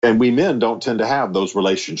And we men don't tend to have those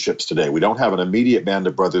relationships today. We don't have an immediate band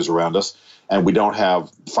of brothers around us, and we don't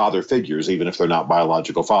have father figures, even if they're not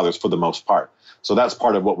biological fathers for the most part. So that's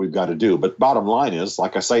part of what we've got to do. But bottom line is,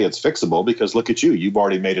 like I say, it's fixable because look at you. You've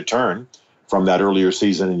already made a turn from that earlier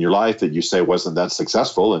season in your life that you say wasn't that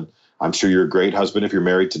successful. And I'm sure you're a great husband if you're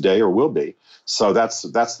married today or will be. So that's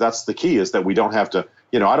the key, is that we don't have to,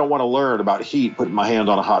 I don't want to learn about heat, putting my hand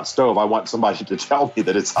on a hot stove. I want somebody to tell me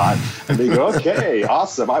that it's hot and they go, okay,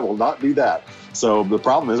 awesome. I will not do that. So the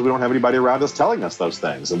problem is we don't have anybody around us telling us those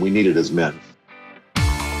things, and we need it as men.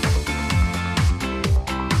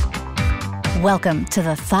 Welcome to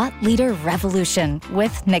the Thought Leader Revolution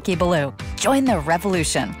with Nikki Ballou. Join the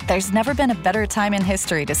revolution. There's never been a better time in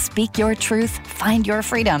history to speak your truth, find your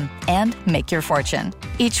freedom, and make your fortune.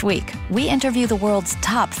 Each week, we interview the world's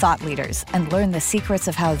top thought leaders and learn the secrets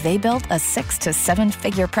of how they built a 6 to 7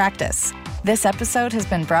 figure practice. This episode has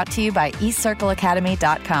been brought to you by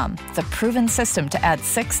eCircleAcademy.com, the proven system to add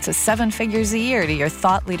 6 to 7 figures a year to your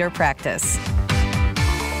thought leader practice.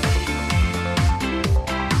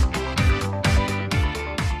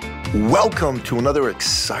 Welcome to another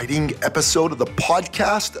exciting episode of the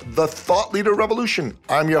podcast, The Thought Leader Revolution.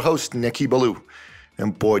 I'm your host, Nikki Ballou.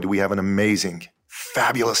 And boy, do we have an amazing,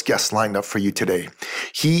 fabulous guest lined up for you today.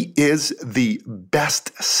 He is the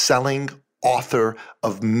best-selling author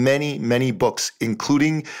of many, many books,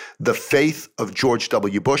 including The Faith of George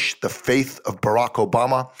W. Bush, The Faith of Barack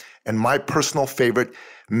Obama, and my personal favorite,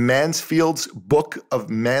 Mansfield's Book of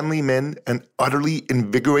Manly Men, an utterly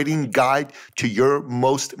invigorating guide to your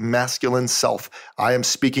most masculine self. I am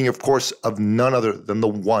speaking, of course, of none other than the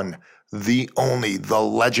one, the only, the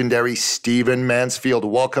legendary Stephen Mansfield.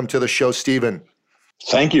 Welcome to the show, Stephen.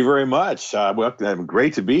 Thank you very much.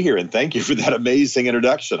 Great to be here, and thank you for that amazing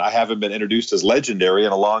introduction. I haven't been introduced as legendary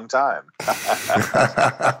in a long time.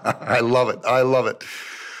 I love it. I love it.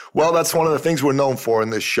 Well, that's one of the things we're known for in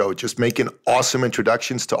this show, just making awesome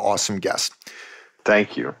introductions to awesome guests.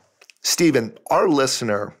 Thank you. Stephen, our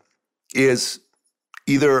listener is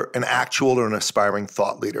either an actual or an aspiring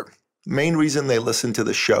thought leader. Main reason they listen to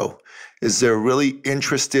the show is they're really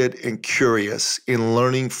interested and curious in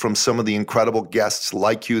learning from some of the incredible guests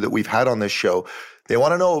like you that we've had on this show. They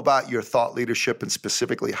want to know about your thought leadership and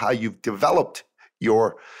specifically how you've developed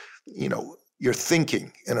your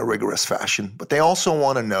thinking in a rigorous fashion, but they also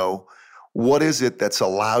want to know what is it that's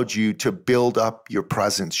allowed you to build up your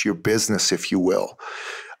presence, your business, if you will,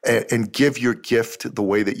 and give your gift the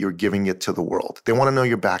way that you're giving it to the world. They want to know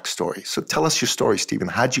your backstory. So tell us your story, Stephen.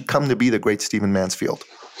 How'd you come to be the great Stephen Mansfield?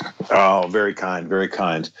 Oh, very kind, very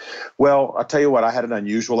kind. Well, I'll tell you what, I had an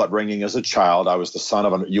unusual upbringing as a child. I was the son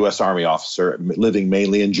of a U.S. Army officer living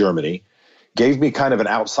mainly in Germany. Gave me kind of an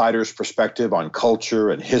outsider's perspective on culture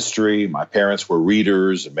and history. My parents were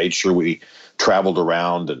readers and made sure we traveled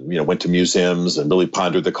around and went to museums and really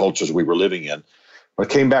pondered the cultures we were living in. When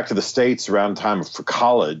I came back to the States around time for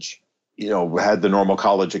college, had the normal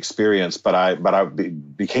college experience, but I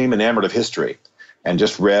became enamored of history and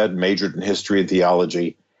just majored in history and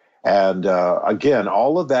theology. And again,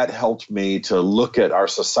 all of that helped me to look at our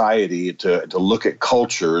society, to look at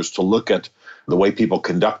cultures, to look at the way people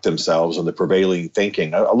conduct themselves and the prevailing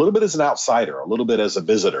thinking, a little bit as an outsider, a little bit as a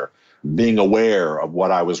visitor, being aware of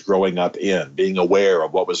what I was growing up in, being aware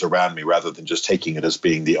of what was around me rather than just taking it as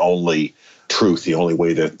being the only truth, the only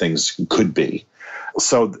way that things could be.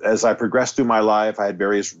 So as I progressed through my life, I had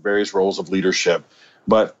various roles of leadership,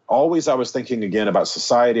 but always I was thinking again about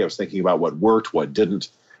society. I was thinking about what worked, what didn't.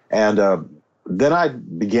 And then I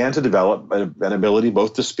began to develop an ability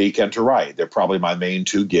both to speak and to write. They're probably my main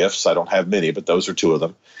two gifts. I don't have many, but those are two of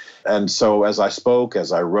them. And so as I spoke,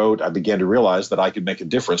 as I wrote, I began to realize that I could make a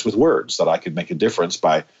difference with words, that I could make a difference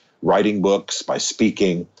by writing books, by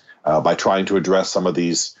speaking, by trying to address some of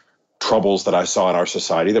these troubles that I saw in our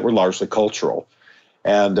society that were largely cultural.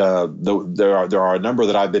 And there are a number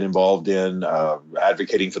that I've been involved in,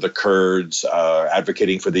 advocating for the Kurds,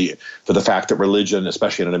 advocating for the fact that religion,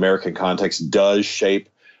 especially in an American context, does shape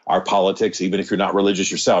our politics. Even if you're not religious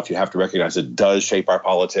yourself, you have to recognize it does shape our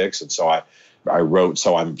politics. And so I wrote,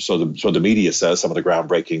 so the media says, some of the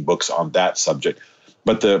groundbreaking books on that subject.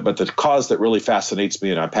 But the cause that really fascinates me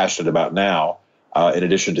and I'm passionate about now, in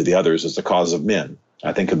addition to the others, is the cause of men.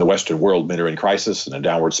 I think in the Western world, men are in crisis and a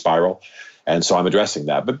downward spiral. And so I'm addressing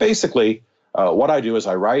that. But basically, what I do is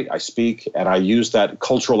I write, I speak, and I use that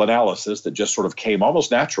cultural analysis that just sort of came almost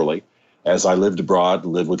naturally as I lived abroad,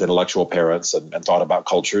 lived with intellectual parents, and thought about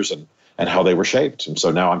cultures and how they were shaped. And so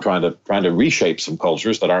now I'm trying to reshape some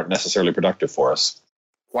cultures that aren't necessarily productive for us.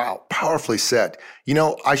 Wow, powerfully said.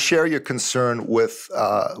 I share your concern with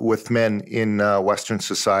men in Western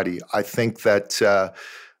society. I think that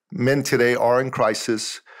Men today are in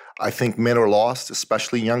crisis. I think men are lost,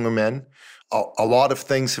 especially younger men. A lot of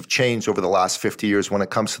things have changed over the last 50 years when it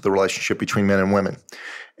comes to the relationship between men and women.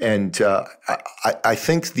 And I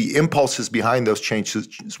think the impulses behind those changes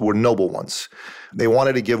were noble ones. They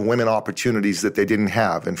wanted to give women opportunities that they didn't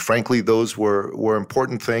have. And frankly, those were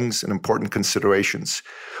important things and important considerations.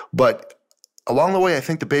 But along the way, I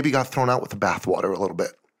think the baby got thrown out with the bathwater a little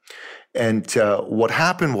bit. And what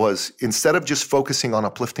happened was, instead of just focusing on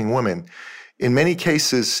uplifting women, in many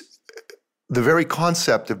cases, the very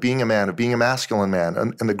concept of being a man, of being a masculine man,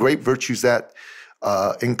 and the great virtues that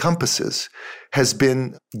encompasses has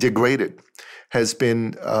been degraded, has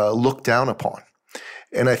been looked down upon.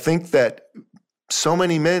 And I think that so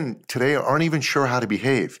many men today aren't even sure how to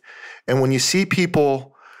behave. And when you see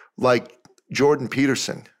people like Jordan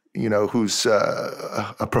Peterson, who's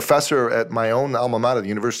a professor at my own alma mater, the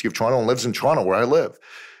University of Toronto, and lives in Toronto where I live,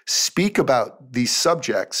 speak about these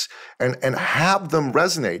subjects and have them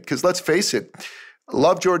resonate. Because let's face it, I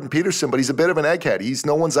love Jordan Peterson, but he's a bit of an egghead. He's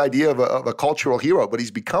no one's idea of a cultural hero, but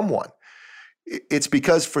he's become one. It's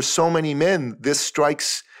because for so many men, this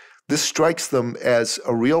strikes them as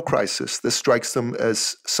a real crisis. This strikes them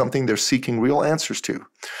as something they're seeking real answers to.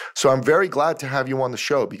 So I'm very glad to have you on the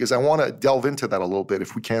show, because I want to delve into that a little bit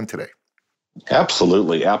if we can today.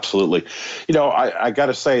 Absolutely, absolutely. I got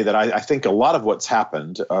to say that I think a lot of what's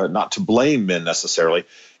happened, not to blame men necessarily,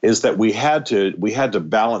 is that we had to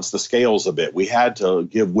balance the scales a bit. We had to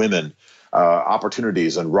give women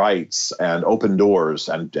opportunities and rights and open doors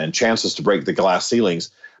and chances to break the glass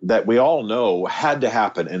ceilings that we all know had to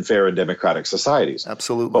happen in fair and democratic societies.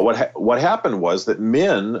 Absolutely. But what happened was that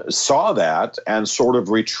men saw that and sort of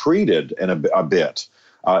retreated in a bit.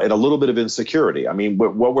 In a little bit of insecurity. I mean,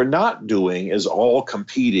 what we're not doing is all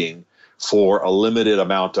competing for a limited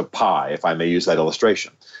amount of pie, if I may use that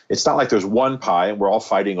illustration. It's not like there's one pie and we're all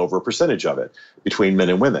fighting over a percentage of it between men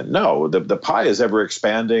and women. No, the pie is ever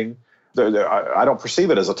expanding. I don't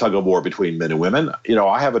perceive it as a tug of war between men and women.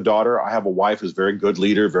 I have a daughter. I have a wife who's a very good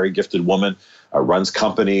leader, very gifted woman, runs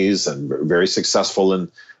companies and very successful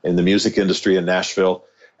in the music industry in Nashville.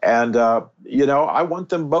 And, I want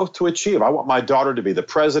them both to achieve. I want my daughter to be the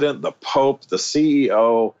president, the pope, the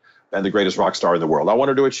CEO, and the greatest rock star in the world. I want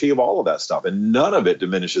her to achieve all of that stuff. And none of it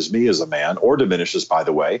diminishes me as a man, or diminishes, by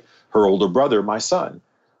the way, her older brother, my son.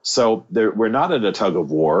 So we're not in a tug of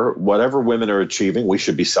war. Whatever women are achieving, we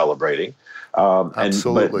should be celebrating.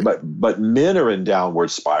 Absolutely. But men are in downward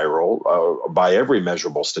spiral by every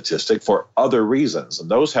measurable statistic for other reasons. And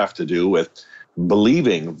those have to do with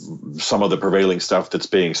believing some of the prevailing stuff that's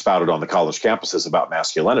being spouted on the college campuses about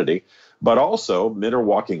masculinity, but also men are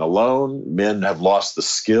walking alone. Men have lost the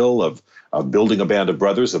skill of building a band of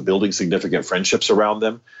brothers, of building significant friendships around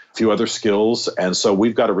them, a few other skills. And so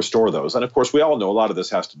we've got to restore those. And of course, we all know a lot of this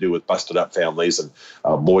has to do with busted up families and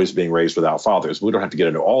boys being raised without fathers. We don't have to get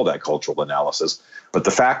into all that cultural analysis. But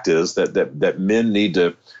the fact is that men need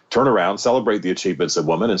to turn around, celebrate the achievements of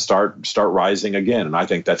women, and start rising again. And I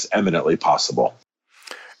think that's eminently possible.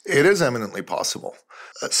 It is eminently possible.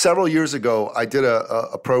 Several years ago, I did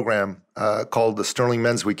a program called the Sterling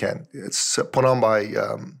Men's Weekend. It's put on by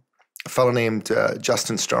a fellow named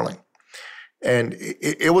Justin Sterling. And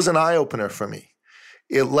it was an eye-opener for me.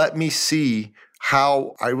 It let me see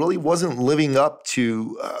how I really wasn't living up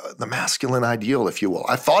to the masculine ideal, if you will.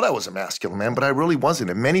 I thought I was a masculine man, but I really wasn't.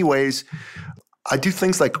 In many ways, I do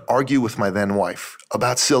things like argue with my then wife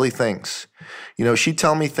about silly things. She'd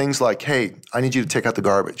tell me things like, hey, I need you to take out the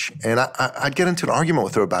garbage. And I'd get into an argument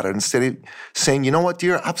with her about it instead of saying, you know what,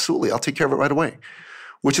 dear, absolutely, I'll take care of it right away,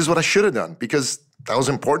 which is what I should have done, because that was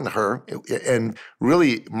important to her. And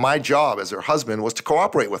really, my job as her husband was to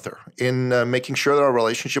cooperate with her in making sure that our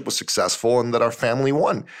relationship was successful and that our family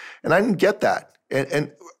won. And I didn't get that.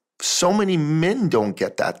 And so many men don't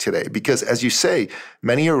get that today because, as you say,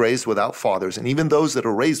 many are raised without fathers. And even those that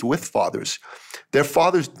are raised with fathers, their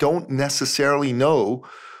fathers don't necessarily know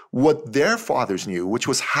what their fathers knew, which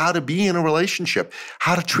was how to be in a relationship,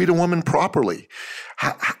 how to treat a woman properly,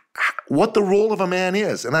 what the role of a man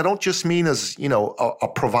is. And I don't just mean as, a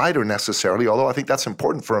provider necessarily, although I think that's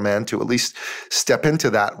important for a man to at least step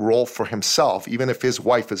into that role for himself, even if his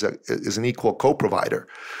wife is an equal co-provider.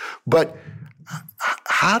 But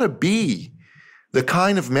how to be the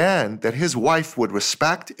kind of man that his wife would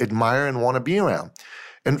respect, admire, and want to be around.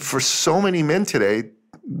 And for so many men today,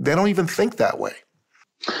 they don't even think that way.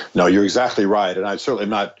 No, you're exactly right. And I'm certainly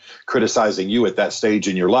not criticizing you at that stage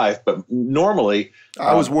in your life, but normally...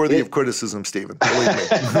 I was worthy of criticism, Stephen,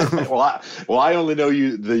 believe me. Well, I only know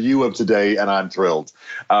the you of today, and I'm thrilled.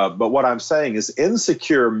 But what I'm saying is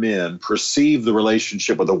insecure men perceive the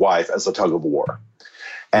relationship with a wife as a tug of war.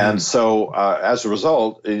 And so as a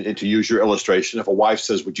result, to use your illustration, if a wife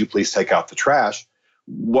says, would you please take out the trash?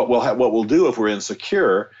 What we'll do if we're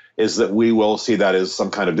insecure is that we will see that as some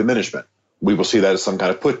kind of diminishment. We will see that as some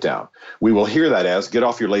kind of put down. We will hear that as get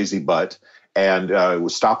off your lazy butt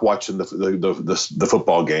and stop watching the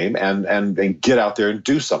football game and get out there and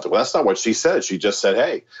do something. Well, that's not what she said. She just said,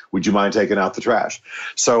 hey, would you mind taking out the trash?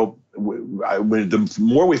 So the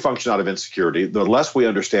more we function out of insecurity, the less we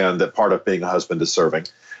understand that part of being a husband is serving.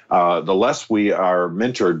 The less we are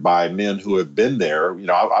mentored by men who have been there. You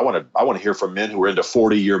know, I want to hear from men who are into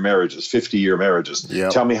 40-year marriages, 50-year marriages.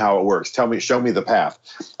 Yep. Tell me how it works. Show me the path.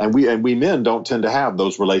 And we men don't tend to have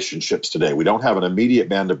those relationships today. We don't have an immediate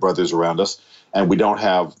band of brothers around us, and we don't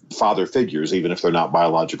have father figures, even if they're not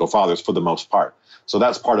biological fathers for the most part. So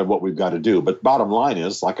that's part of what we've got to do. But bottom line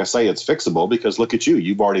is, like I say, it's fixable because look at you.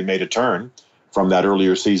 You've already made a turn from that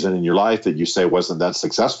earlier season in your life that you say wasn't that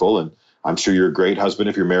successful, and I'm sure you're a great husband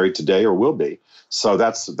if you're married today or will be. So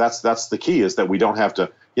that's the key, is that we don't have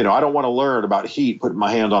to, I don't want to learn about heat, putting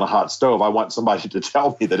my hand on a hot stove. I want somebody to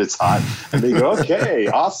tell me that it's hot and they go, okay,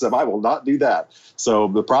 awesome. I will not do that. So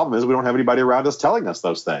the problem is we don't have anybody around us telling us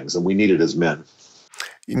those things, and we need it as men.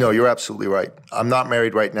 You're absolutely right. I'm not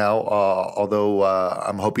married right now, although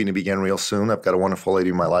I'm hoping to begin real soon. I've got a wonderful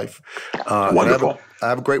lady in my life. Wonderful. I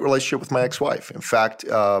have a great relationship with my ex-wife. In fact,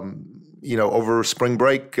 over spring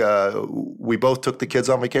break, we both took the kids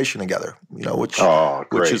on vacation together, which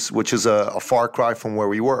is a far cry from where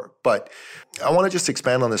we were. But I want to just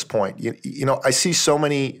expand on this point. I see so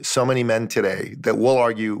many men today that will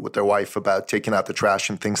argue with their wife about taking out the trash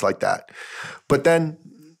and things like that. But then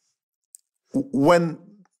when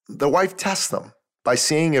the wife tests them by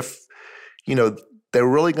seeing if, they're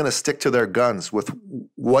really going to stick to their guns with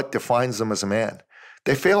what defines them as a man,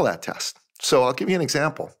 they fail that test. So I'll give you an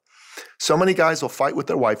example. So many guys will fight with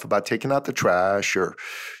their wife about taking out the trash or,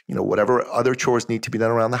 whatever other chores need to be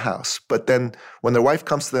done around the house. But then when their wife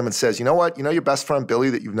comes to them and says, you know what, your best friend Billy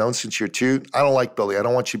that you've known since you're 2, I don't like Billy. I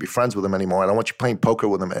don't want you to be friends with him anymore. I don't want you playing poker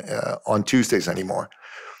with him on Tuesdays anymore.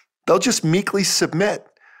 They'll just meekly submit,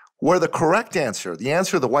 where the correct answer, the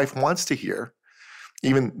answer the wife wants to hear,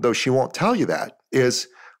 even though she won't tell you that, is,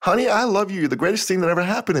 honey, I love you. You're the greatest thing that ever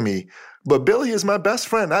happened to me. But Billy is my best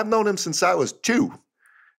friend. I've known him since I was 2.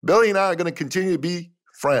 Billy and I are going to continue to be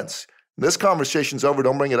friends. This conversation's over.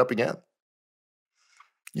 Don't bring it up again.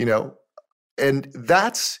 And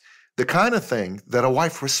that's the kind of thing that a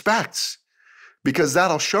wife respects, because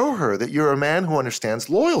that'll show her that you're a man who understands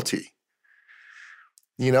loyalty.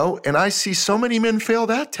 And I see so many men fail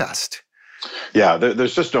that test. Yeah,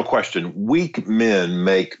 there's just no question. Weak men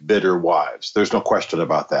make bitter wives. There's no question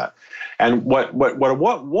about that. And what a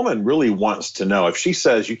woman really wants to know, if she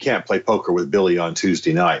says you can't play poker with Billy on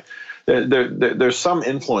Tuesday night, there's some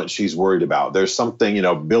influence she's worried about. There's something,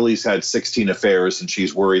 Billy's had 16 affairs and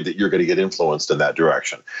she's worried that you're going to get influenced in that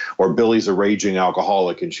direction. Or Billy's a raging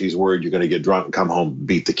alcoholic and she's worried you're going to get drunk and come home and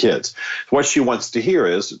beat the kids. What she wants to hear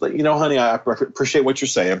is, honey, I appreciate what you're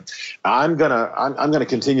saying. I'm gonna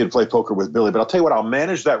continue to play poker with Billy, but I'll tell you what, I'll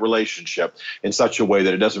manage that relationship in such a way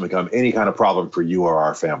that it doesn't become any kind of problem for you or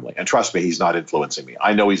our family. And trust me, he's not influencing me.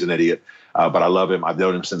 I know he's an idiot, but I love him. I've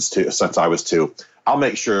known him since I was 2. I'll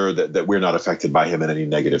make sure that we're not affected by him in any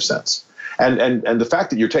negative sense. And the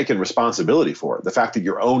fact that you're taking responsibility for it, the fact that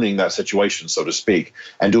you're owning that situation, so to speak,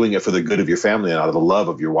 and doing it for the good of your family and out of the love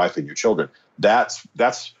of your wife and your children, that's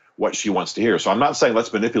what she wants to hear. So I'm not saying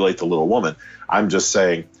let's manipulate the little woman. I'm just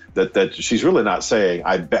saying that she's really not saying,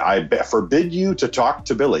 I forbid you to talk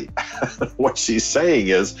to Billy. What she's saying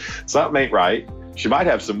is, something ain't right. She might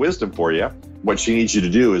have some wisdom for you. What she needs you to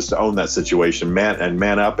do is to own that situation,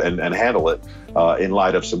 man up and handle it in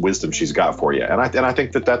light of some wisdom she's got for you. And I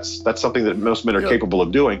think that's something that most men are capable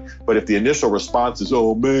of doing. But if the initial response is,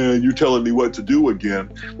 oh man, you're telling me what to do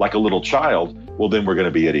again, like a little child, well then we're going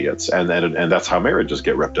to be idiots. And that's how marriages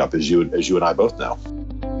get ripped up, as you and I both know.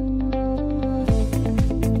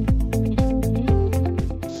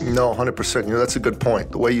 No, 100%. That's a good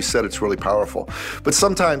point. The way you said it's really powerful. But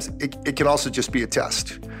sometimes it can also just be a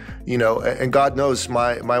test. And God knows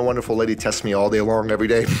my wonderful lady tests me all day long, every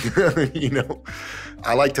day.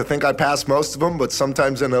 I like to think I pass most of them, but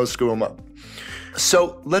sometimes I know screw them up.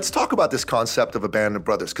 So let's talk about this concept of a band of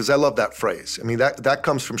brothers, because I love that phrase. I mean, that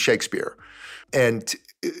comes from Shakespeare. And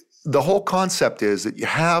the whole concept is that you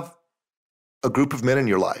have a group of men in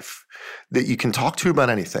your life that you can talk to about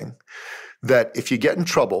anything, that if you get in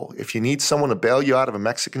trouble, if you need someone to bail you out of a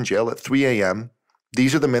Mexican jail at 3 a.m.,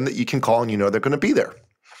 these are the men that you can call and they're going to be there.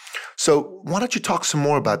 So why don't you talk some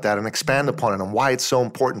more about that and expand upon it and why it's so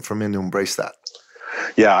important for men to embrace that?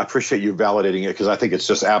 Yeah, I appreciate you validating it because I think it's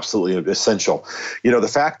just absolutely essential. The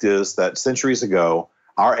fact is that centuries ago,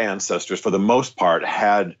 our ancestors, for the most part,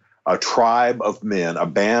 had a tribe of men, a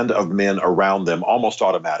band of men around them almost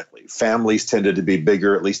automatically. Families tended to be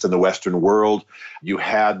bigger, at least in the Western world. You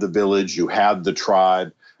had the village, you had the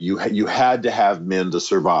tribe. You had to have men to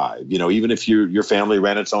survive. Even if your family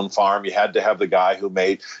ran its own farm, you had to have the guy who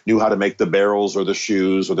knew how to make the barrels or the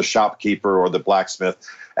shoes, or the shopkeeper or the blacksmith.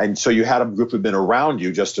 And so you had a group of men around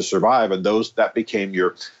you just to survive. And that became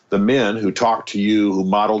the men who talked to you, who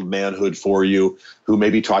modeled manhood for you, who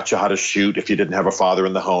maybe taught you how to shoot if you didn't have a father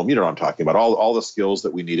in the home. You know what I'm talking about, all the skills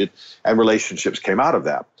that we needed, and relationships came out of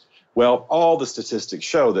that. Well, all the statistics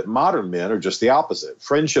show that modern men are just the opposite.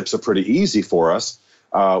 Friendships are pretty easy for us.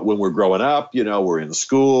 When we're growing up, we're in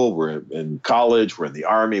school, we're in college, we're in the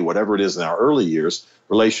army, whatever it is in our early years,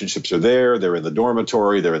 relationships are there. They're in the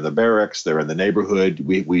dormitory, they're in the barracks, they're in the neighborhood.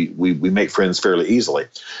 We make friends fairly easily.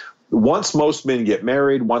 Once most men get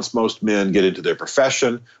married, once most men get into their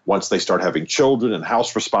profession, once they start having children and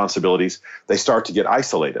house responsibilities, they start to get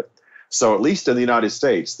isolated. So at least in the United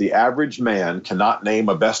States, the average man cannot name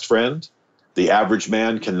a best friend. The average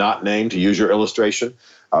man cannot name, to use your illustration,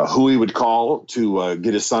 who he would call to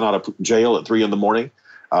get his son out of jail at 3 a.m.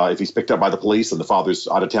 If he's picked up by the police and the father's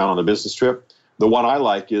out of town on a business trip. The one I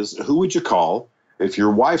like is, who would you call if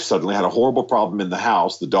your wife suddenly had a horrible problem in the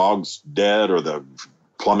house, the dog's dead or the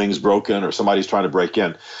plumbing's broken or somebody's trying to break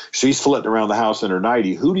in. She's flitting around the house in her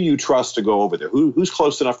nightie. Who do you trust to go over there? Who's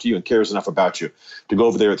close enough to you and cares enough about you to go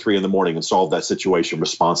over there at 3 a.m. and solve that situation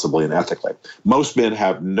responsibly and ethically? Most men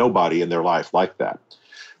have nobody in their life like that.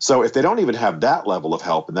 So if they don't even have that level of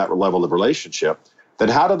help and that level of relationship, then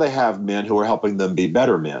how do they have men who are helping them be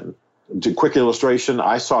better men? To quick illustration,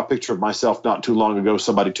 I saw a picture of myself not too long ago.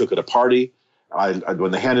 Somebody took at a party.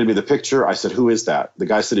 When they handed me the picture, I said, "Who is that?" The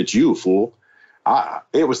guy said, "It's you, fool."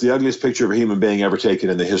 It was the ugliest picture of a human being ever taken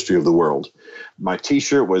in the history of the world. My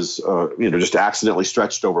T-shirt was, just accidentally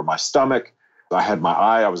stretched over my stomach. I had my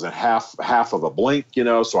eye. I was in half of a blink,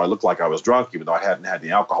 so I looked like I was drunk, even though I hadn't had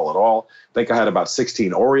any alcohol at all. I think I had about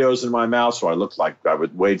 16 Oreos in my mouth, so I looked like I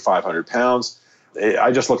weighed 500 pounds.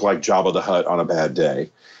 I just looked like Jabba the Hutt on a bad day.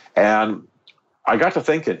 And I got to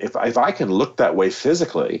thinking, if I can look that way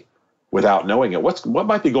physically without knowing it, what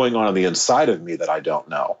might be going on the inside of me that I don't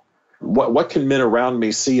know? What can men around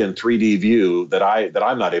me see in 3D view that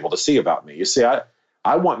I'm not able to see about me? You see,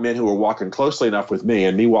 I want men who are walking closely enough with me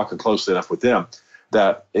and me walking closely enough with them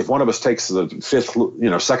that if one of us takes the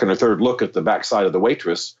second or third look at the backside of the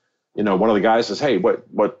waitress, one of the guys says, "Hey,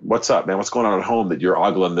 what's up, man? What's going on at home that you're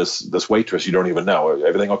ogling this waitress you don't even know?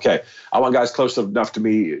 Everything okay?" I want guys close enough to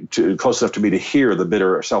me to hear the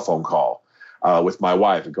bitter cell phone call with my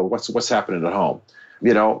wife and go, "What's happening at home?"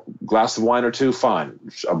 Glass of wine or two, fine.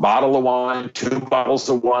 A bottle of wine, 2 bottles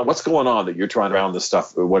of wine. What's going on that you're trying around this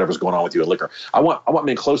stuff, whatever's going on with you in liquor? I want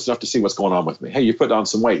men close enough to see what's going on with me. Hey, you put on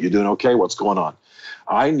some weight. You doing okay? What's going on?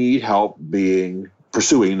 I need help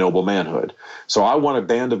pursuing noble manhood. So I want a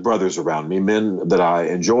band of brothers around me, men that I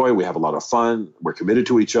enjoy. We have a lot of fun. We're committed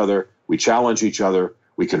to each other. We challenge each other.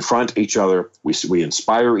 We confront each other. We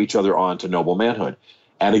inspire each other on to noble manhood.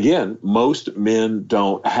 And again, most men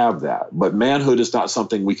don't have that. But manhood is not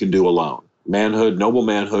something we can do alone. Manhood, noble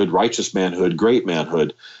manhood, righteous manhood, great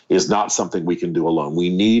manhood is not something we can do alone.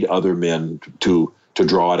 We need other men to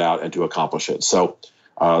draw it out and to accomplish it. So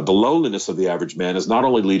the loneliness of the average man is not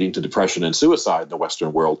only leading to depression and suicide in the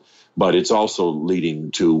Western world, but it's also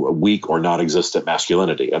leading to a weak or non-existent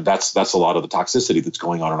masculinity. And that's a lot of the toxicity that's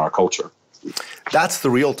going on in our culture. That's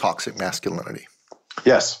the real toxic masculinity.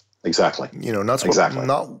 Yes. Exactly.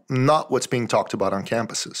 Not what's being talked about on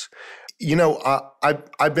campuses.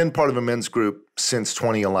 I've been part of a men's group since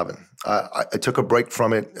 2011. I took a break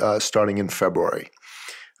from it starting in February,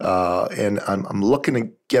 and I'm looking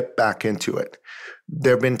to get back into it.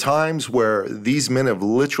 There have been times where these men have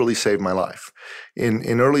literally saved my life.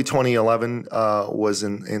 In early 2011 was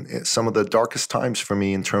in some of the darkest times for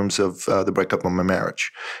me in terms of the breakup of my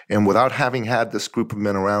marriage. And without having had this group of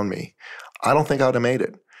men around me, I don't think I would have made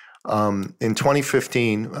it. In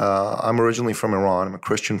 2015, I'm originally from Iran. I'm a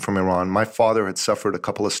Christian from Iran. My father had suffered a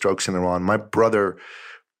couple of strokes in Iran. My brother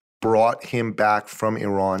brought him back from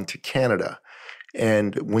Iran to Canada.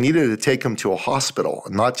 And we needed to take him to a hospital,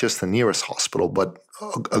 not just the nearest hospital, but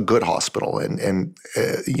a good hospital. And an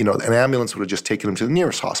ambulance would have just taken him to the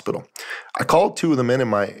nearest hospital. I called 2 of the men in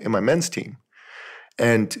my men's team.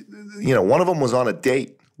 And, one of them was on a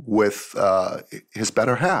date with his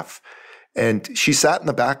better half. And she sat in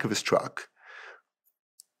the back of his truck.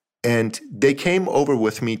 And they came over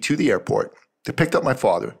with me to the airport. They picked up my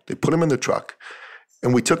father. They put him in the truck.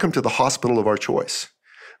 And we took him to the hospital of our choice.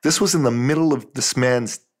 This was in the middle of this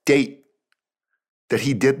man's date that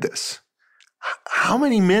he did this. How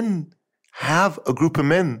many men have a group of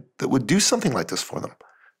men that would do something like this for them?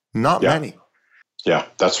 Not many. Yeah,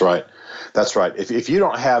 that's right. That's right. If you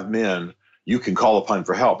don't have men, you can call upon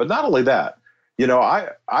for help. But not only that, you know,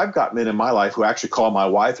 I've got men in my life who actually call my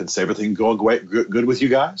wife and say, everything going good with you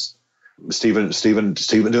guys? Stephen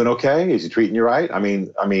doing okay? Is he treating you right? I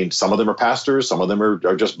mean, some of them are pastors, some of them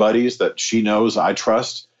are just buddies that she knows I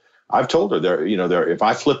trust. I've told her if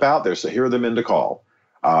I flip out, here are the men to call.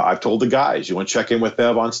 I've told the guys, you want to check in with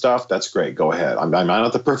Bev on stuff? That's great. Go ahead. I'm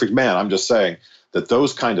not the perfect man. I'm just saying that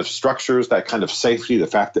those kind of structures, that kind of safety, the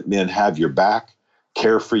fact that men have your back,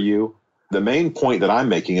 care for you. The main point that I'm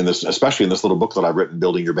making in this, especially in this little book that I've written,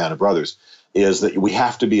 Building Your Band of Brothers, is that we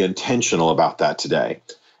have to be intentional about that today.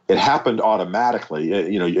 It happened automatically.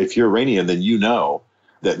 You know, if you're Iranian, then you know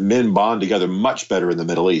that men bond together much better in the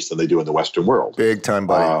Middle East than they do in the Western world. Big time,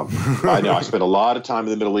 buddy. I know. I spent a lot of time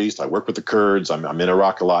in the Middle East. I work with the Kurds. I'm in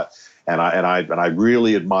Iraq a lot, and I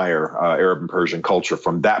really admire Arab and Persian culture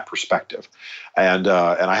from that perspective. And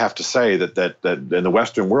I have to say that in the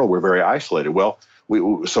Western world we're very isolated. Well,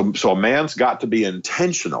 so a man's got to be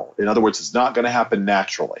intentional. In other words, it's not going to happen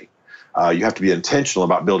naturally. You have to be intentional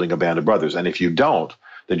about building a band of brothers, and if you don't,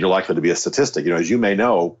 then you're likely to be a statistic. You know, as you may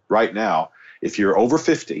know right now, if you're over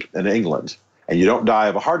 50 in England and you don't die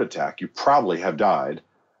of a heart attack, you probably have died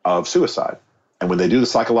of suicide. And when they do the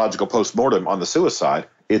psychological postmortem on the suicide,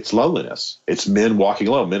 it's loneliness. It's men walking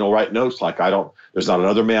alone. Men will write notes like, there's not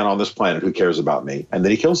another man on this planet who cares about me. And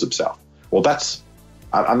then he kills himself. Well,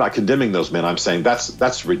 I'm not condemning those men. I'm saying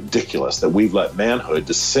that's ridiculous that we've let manhood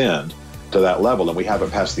descend to that level and we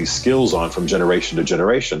haven't passed these skills on from generation to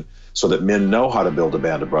generation so that men know how to build a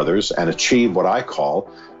band of brothers and achieve what I call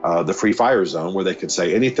the free fire zone, where they can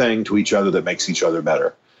say anything to each other that makes each other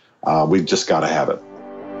better. We've just got to have it.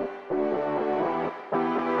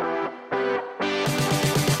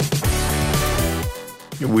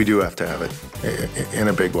 We do have to have it in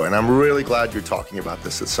a big way. And I'm really glad you're talking about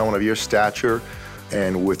this. As someone of your stature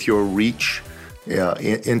and with your reach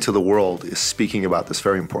into the world is speaking about this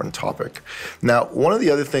very important topic. Now, one of the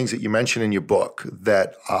other things that you mentioned in your book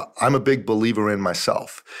that I'm a big believer in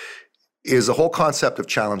myself is the whole concept of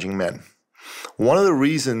challenging men. One of the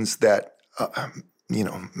reasons that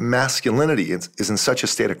masculinity is in such a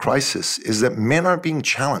state of crisis is that men aren't being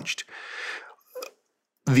challenged.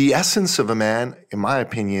 The essence of a man, in my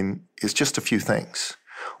opinion, is just a few things.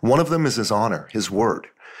 One of them is his honor, his word.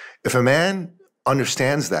 If a man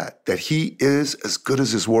understands that he is as good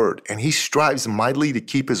as his word and he strives mightily to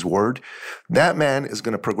keep his word, that man is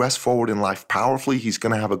going to progress forward in life powerfully. He's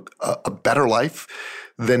going to have a better life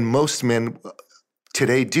than most men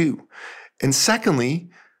today do. And secondly,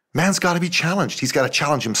 man's got to be challenged. He's got to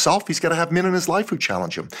challenge himself. He's got to have men in his life who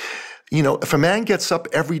challenge him. You know, if a man gets up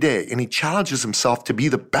every day and he challenges himself to be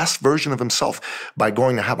the best version of himself by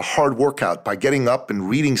going to have a hard workout, by getting up and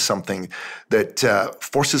reading something that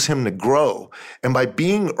forces him to grow, and by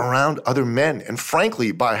being around other men, and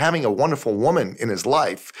frankly, by having a wonderful woman in his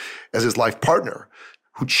life as his life partner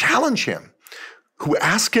who challenge him, who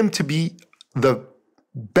ask him to be the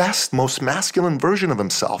best, most masculine version of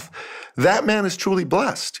himself, that man is truly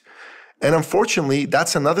blessed. And unfortunately,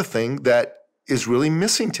 that's another thing that is really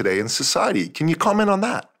missing today in society. Can you comment on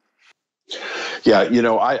that? Yeah, you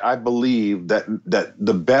know, I believe that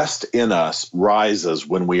the best in us rises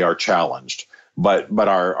when we are challenged, but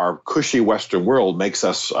our cushy Western world makes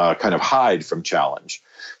us kind of hide from challenge.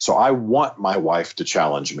 So I want my wife to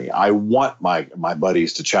challenge me. I want my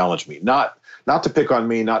buddies to challenge me, not to pick on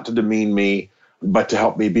me, not to demean me, but to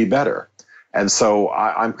help me be better. And so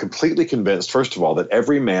I'm completely convinced, first of all, that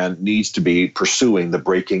every man needs to be pursuing the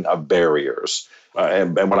breaking of barriers.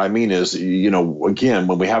 And what I mean is, you know, again,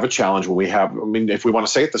 when we have a challenge, if we want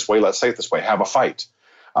to say it this way, let's say it this way, have a fight.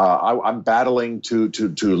 I'm battling to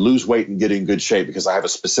lose weight and get in good shape because I have a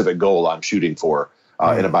specific goal I'm shooting for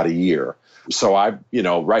in about a year. So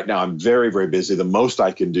right now I'm very, very busy. The most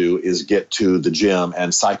I can do is get to the gym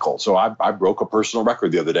and cycle. So I broke a personal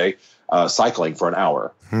record the other day, cycling for an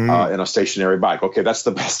hour in a stationary bike. Okay, that's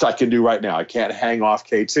the best I can do right now. I can't hang off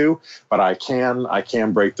K2, but I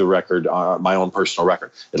can break the record, my own personal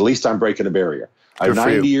record. At least I'm breaking a barrier. A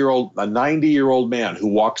 90-year-old man who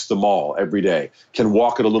walks the mall every day can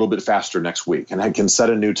walk it a little bit faster next week and can set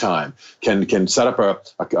a new time, can set up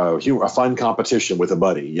a fun competition with a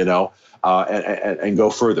buddy, you know, and go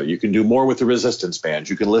further. You can do more with the resistance bands.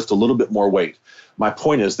 You can lift a little bit more weight. My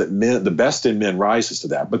point is that the best in men rises to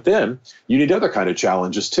that. But then you need other kind of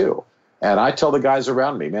challenges too. And I tell the guys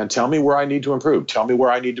around me, man, tell me where I need to improve. Tell me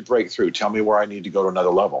where I need to break through. Tell me where I need to go to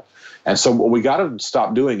another level. And so what we got to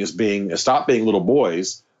stop doing is stop being little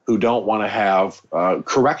boys who don't want to have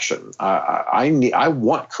correction. I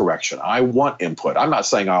want correction. I want input. I'm not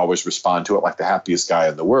saying I always respond to it like the happiest guy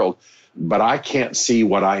in the world, but I can't see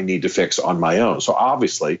what I need to fix on my own. So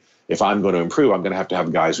obviously, if I'm going to improve, I'm going to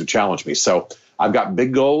have guys who challenge me. So I've got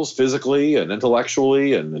big goals physically and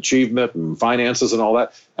intellectually and achievement and finances and all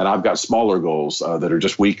that. And I've got smaller goals that are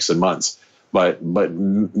just weeks and months. But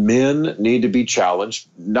men need to be challenged,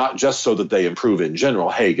 not just so that they improve in general.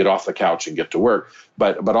 Hey, get off the couch and get to work.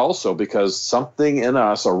 But also because something in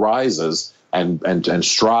us arises and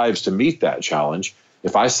strives to meet that challenge.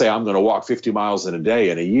 If I say I'm going to walk 50 miles in a day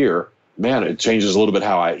in a year, man, it changes a little bit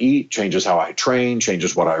how I eat, changes how I train,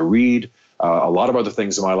 changes what I read. A lot of other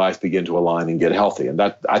things in my life begin to align and get healthy. And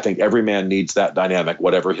that, I think every man needs that dynamic,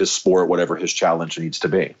 whatever his sport, whatever his challenge needs to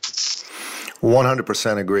be.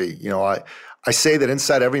 100% agree. I say that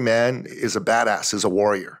inside every man is a badass, is a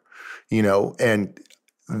warrior, and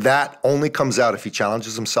that only comes out if he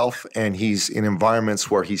challenges himself and he's in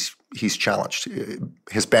environments where he's challenged.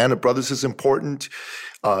 His band of brothers is important.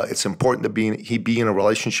 It's important that he be in a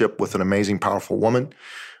relationship with an amazing, powerful woman.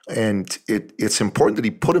 And it's important that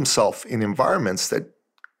he put himself in environments that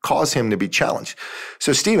cause him to be challenged.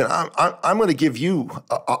 So, Stephen, I'm going to give you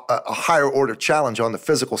a higher order challenge on the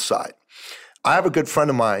physical side. I have a good friend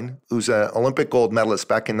of mine who's an Olympic gold medalist.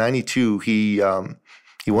 Back in '92, he won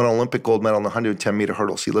an Olympic gold medal in the 110-meter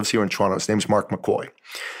hurdles. He lives here in Toronto. His name's Mark McCoy.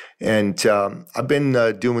 And I've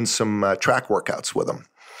been doing some track workouts with him.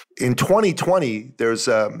 In 2020, there's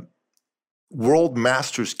World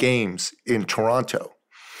Masters Games in Toronto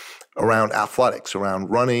around athletics, around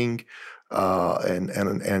running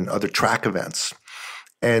and other track events.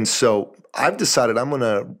 And so I've decided I'm going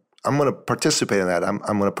to participate in that. I'm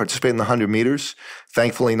going to participate in the 100 meters.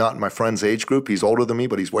 Thankfully, not in my friend's age group. He's older than me,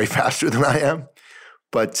 but he's way faster than I am.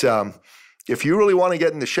 But if you really want to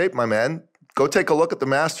get into shape, my man, go take a look at the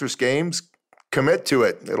Masters Games. Commit to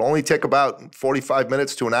it. It'll only take about 45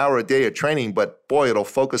 minutes to an hour a day of training, but boy, it'll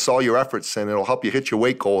focus all your efforts and it'll help you hit your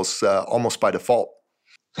weight goals almost by default.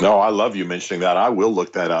 No, I love you mentioning that. I will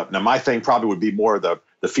look that up. Now, my thing probably would be more the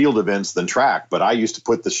field events than track, but I used to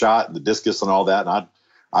put the shot and the discus and all that, and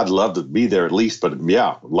I'd love to be there at least, but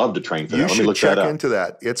yeah, love to train for that. Let me look check into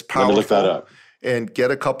that. It's powerful. Let me look that up. And get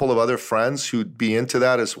a couple of other friends who'd be into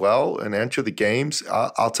that as well and enter the games.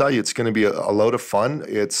 I'll tell you, it's going to be a load of fun.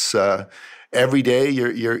 It's every day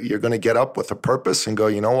you're going to get up with a purpose and go,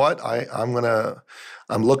 you know what, I'm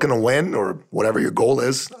looking to win, or whatever your goal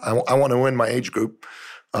is. I want to win my age group.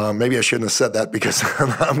 Maybe I shouldn't have said that because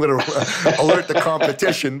I'm going to alert the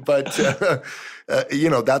competition, but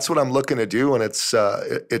that's what I'm looking to do, and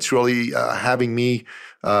it's really having me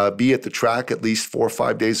be at the track at least 4 or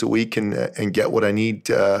 5 days a week and get what I need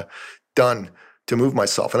done to move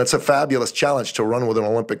myself. And it's a fabulous challenge to run with an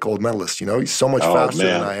Olympic gold medalist. He's so much faster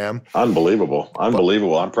than I am. Unbelievable.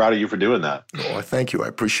 I'm proud of you for doing that. Oh, thank you. I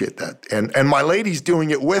appreciate that. And my lady's doing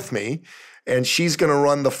it with me, and she's going to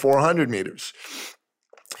run the 400 meters.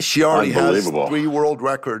 She already has 3 world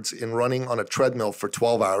records in running on a treadmill for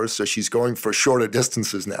 12 hours, so she's going for shorter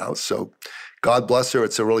distances now. So God bless her.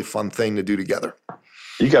 It's a really fun thing to do together.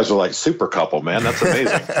 You guys are like super couple, man. That's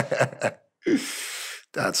amazing.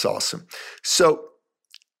 That's awesome. So,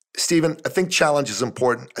 Stephen, I think challenge is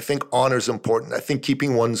important. I think honor is important. I think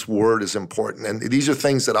keeping one's word is important. And these are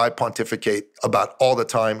things that I pontificate about all the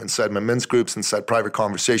time inside my men's groups, inside private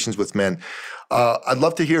conversations with men. I'd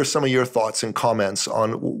love to hear some of your thoughts and comments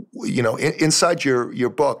on, inside your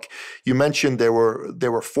book, you mentioned there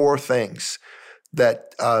were 4 things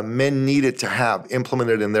that men needed to have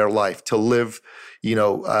implemented in their life to live,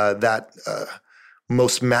 that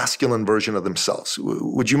most masculine version of themselves.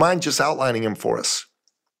 Would you mind just outlining them for us?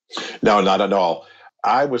 No, not at all.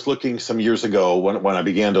 I was looking some years ago when I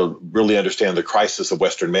began to really understand the crisis of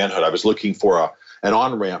Western manhood. I was looking for an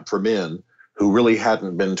on-ramp for men who really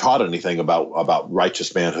hadn't been taught anything about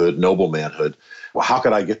righteous manhood, noble manhood. Well, how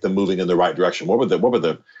could I get them moving in the right direction? What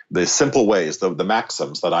were the simple ways, the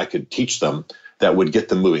maxims that I could teach them that would get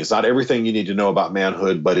them moving? It's not everything you need to know about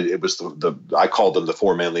manhood, but it was I called them the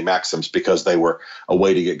 4 manly maxims because they were a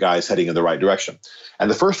way to get guys heading in the right direction.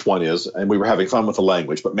 And the first one is, and we were having fun with the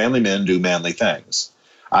language, but manly men do manly things.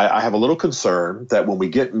 I have a little concern that when we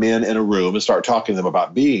get men in a room and start talking to them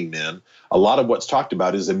about being men, a lot of what's talked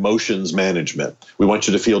about is emotions management. We want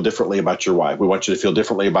you to feel differently about your wife. We want you to feel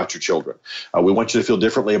differently about your children. We want you to feel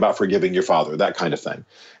differently about forgiving your father, that kind of thing.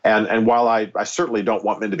 And while I certainly don't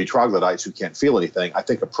want men to be troglodytes who can't feel anything, I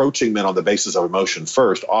think approaching men on the basis of emotion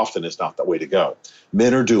first often is not the way to go.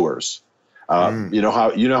 Men are doers. You know how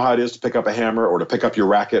it is to pick up a hammer or to pick up your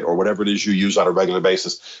racket or whatever it is you use on a regular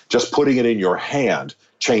basis. Just putting it in your hand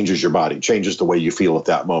changes your body, changes the way you feel at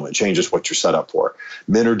that moment, changes what you're set up for.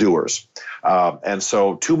 Men are doers. And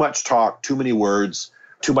so too much talk, too many words,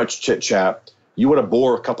 too much chit chat. You want to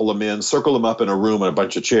bore a couple of men, circle them up in a room and a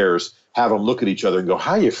bunch of chairs, have them look at each other and go,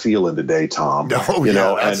 "How you feeling today, Tom?" Oh, you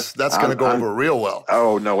know, that's going to go over real well.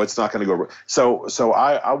 Oh no, it's not going to go over. So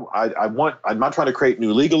I'm not trying to create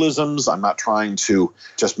new legalisms. I'm not trying to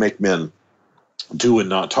just make men do and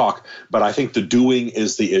not talk. But I think the doing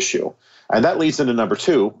is the issue, and that leads into number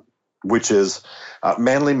 2, which is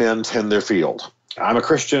manly men tend their field. I'm a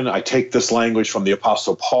Christian. I take this language from the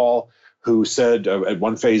Apostle Paul, who said at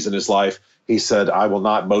one phase in his life, he said, "I will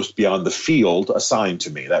not boast beyond the field assigned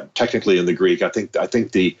to me." That technically in the Greek, I think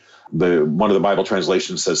the one of the Bible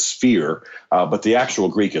translations says sphere, but the actual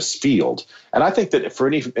Greek is field. And I think that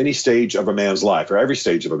for any stage of a man's life, or every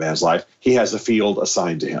stage of a man's life, he has a field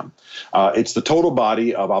assigned to him. It's the total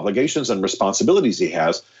body of obligations and responsibilities he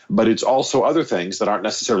has, but it's also other things that aren't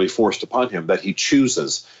necessarily forced upon him that he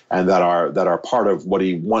chooses and that are part of what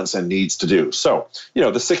he wants and needs to do. So, the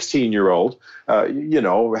 16-year-old,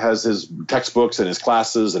 has his textbooks and his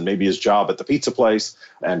classes and maybe his job at the pizza place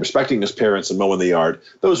and respecting his parents and mowing the yard.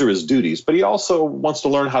 Those are his duties. But he also wants to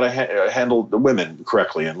learn how to handle the women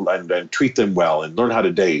correctly and treat them well and learn how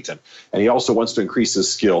to date. And he also wants to increase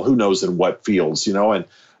his skill. Who knows in what fields, and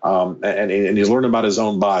he's learning about his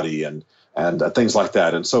own body and things like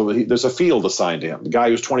that. And so there's a field assigned to him. The guy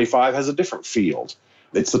who's 25 has a different field.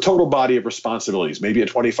 It's the total body of responsibilities. Maybe at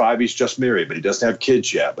 25, he's just married, but he doesn't have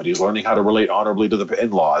kids yet, but he's learning how to relate honorably to the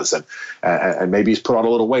in-laws. And maybe he's put on a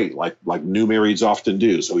little weight like new marrieds often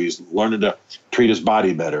do. So he's learning to treat his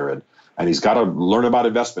body better. And he's got to learn about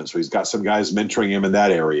investments. So he's got some guys mentoring him in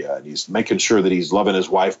that area. And he's making sure that he's loving his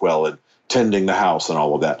wife well and tending the house and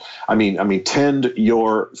all of that. I mean, tend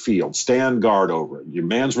your field. Stand guard over it. Your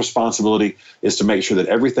man's responsibility is to make sure that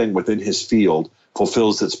everything within his field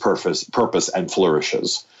fulfills its purpose and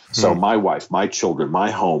flourishes. So my wife, my children,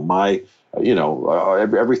 my home, my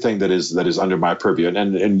everything that is under my purview.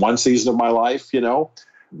 And in one season of my life,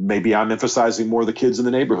 maybe I'm emphasizing more the kids in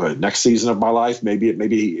the neighborhood. Next season of my life,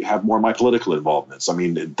 maybe have more of my political involvements. I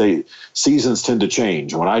mean, seasons tend to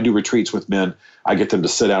change. When I do retreats with men, I get them to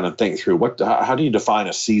sit down and think through how do you define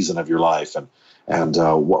a season of your life and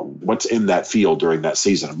what's in that field during that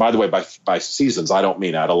season. And by the way, by seasons, I don't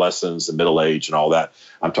mean adolescence and middle age and all that.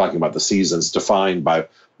 I'm talking about the seasons defined by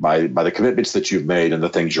the commitments that you've made and the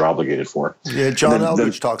things you're obligated for. Yeah, John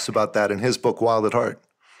Eldridge talks about that in his book, Wild at Heart.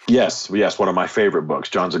 Yes, one of my favorite books.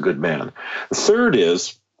 John's a good man. The third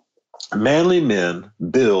is manly men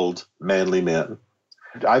build manly men.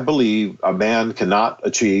 I believe a man cannot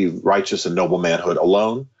achieve righteous and noble manhood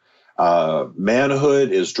alone.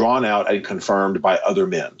 Manhood is drawn out and confirmed by other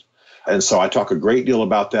men. And so I talk a great deal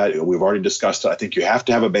about that. We've already discussed it. I think you have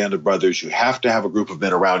to have a band of brothers. You have to have a group of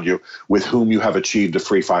men around you with whom you have achieved a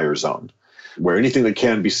free fire zone, where anything that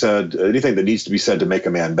can be said, anything that needs to be said to make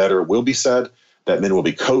a man better will be said, that men will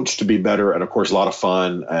be coached to be better, and of course, a lot of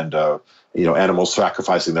fun and animals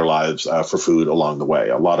sacrificing their lives for food along the way.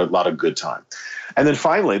 A lot of good time. And then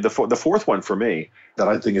finally, the fourth one for me that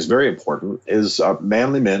I think is very important is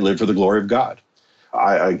manly men live for the glory of God.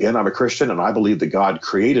 I'm a Christian, and I believe that God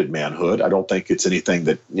created manhood. I don't think it's anything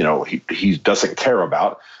that he doesn't care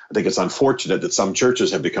about. I think it's unfortunate that some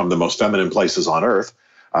churches have become the most feminine places on earth.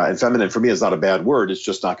 And feminine for me is not a bad word. It's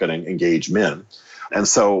just not going to engage men. And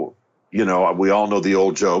so, we all know the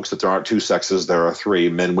old jokes that there aren't two sexes, there are three: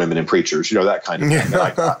 men, women, and preachers. That kind of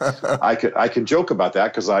thing. I can joke about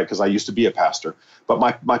that because I used to be a pastor. But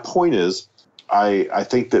my point is, I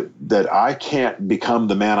think that I can't become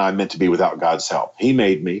the man I'm meant to be without God's help. He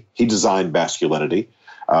made me. He designed masculinity.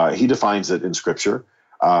 He defines it in Scripture.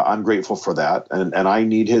 I'm grateful for that, and I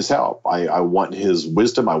need his help. I want his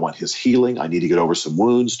wisdom. I want his healing. I need to get over some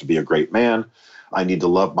wounds to be a great man. I need to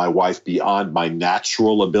love my wife beyond my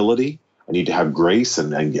natural ability. I need to have grace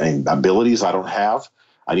and abilities I don't have.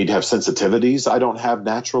 I need to have sensitivities I don't have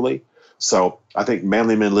naturally. So I think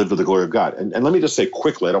manly men live to the glory of God. And let me just say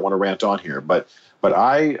quickly, I don't want to rant on here, but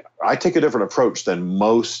I take a different approach than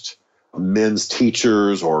most men's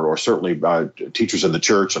teachers or certainly teachers in the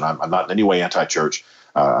church. And I'm not in any way anti-church.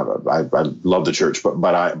 I love the church,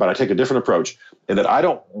 but I take a different approach in that I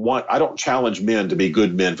don't challenge men to be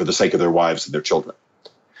good men for the sake of their wives and their children.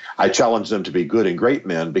 I challenge them to be good and great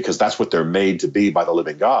men because that's what they're made to be by the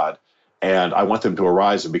living God. And I want them to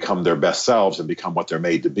arise and become their best selves and become what they're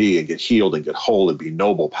made to be and get healed and get whole and be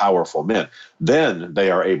noble, powerful men. Then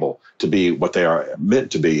they are able to be what they are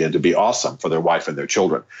meant to be and to be awesome for their wife and their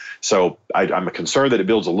children. So I'm concerned that it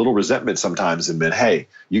builds a little resentment sometimes in men. Hey,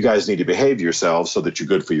 you guys need to behave yourselves so that you're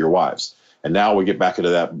good for your wives. And now we get back into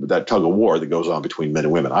that tug of war that goes on between men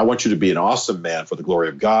and women. I want you to be an awesome man for the glory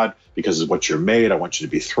of God because of what you're made. I want you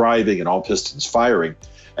to be thriving and all pistons firing.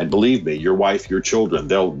 And believe me, your wife, your children,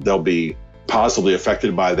 they'll be positively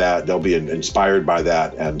affected by that. They'll be inspired by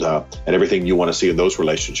that, and everything you want to see in those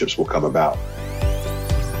relationships will come about.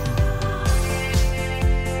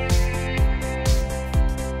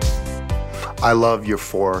 I love your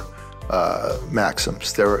 4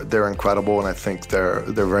 maxims. They're incredible, and I think they're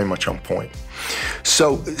very much on point.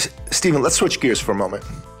 So, Stephen, let's switch gears for a moment.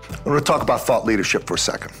 I'm going to talk about thought leadership for a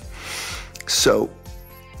second. So,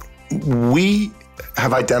 we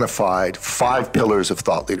have identified 5 pillars of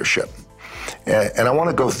thought leadership. And I want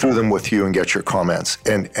to go through them with you and get your comments.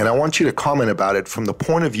 And I want you to comment about it from the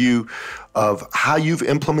point of view of how you've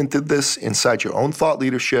implemented this inside your own thought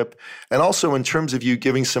leadership, and also in terms of you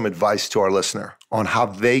giving some advice to our listener on how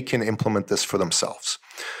they can implement this for themselves.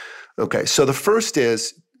 Okay, so the first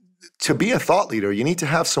is, to be a thought leader, you need to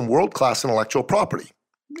have some world-class intellectual property.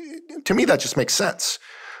 To me, that just makes sense.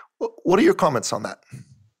 What are your comments on that?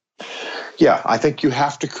 Yeah, I think you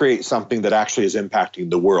have to create something that actually is impacting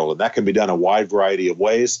the world. And that can be done a wide variety of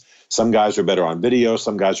ways. Some guys are better on video.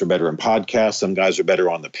 Some guys are better in podcasts. Some guys are better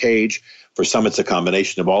on the page. For some, it's a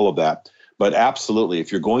combination of all of that. But absolutely,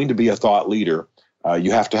 if you're going to be a thought leader,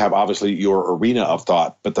 you have to have, obviously, your arena of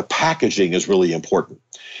thought. But the packaging is really important.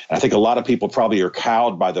 And I think a lot of people probably are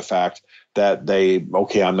cowed by the fact that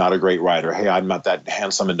I'm not a great writer. Hey, I'm not that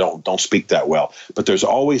handsome and don't speak that well. But there's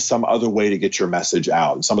always some other way to get your message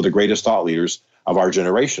out. And some of the greatest thought leaders of our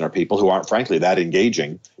generation are people who aren't, frankly, that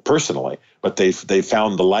engaging personally, but they've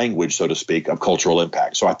found the language, so to speak, of cultural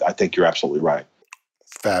impact. So I think you're absolutely right.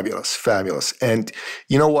 Fabulous, fabulous. And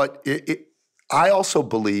you know what? I also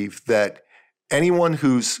believe that anyone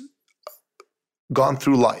who's gone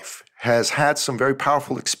through life has had some very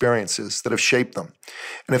powerful experiences that have shaped them.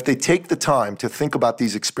 And if they take the time to think about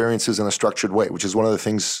these experiences in a structured way, which is one of the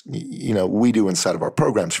things we do inside of our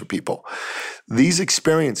programs for people, these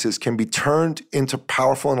experiences can be turned into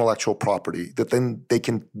powerful intellectual property that then they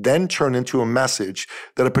can then turn into a message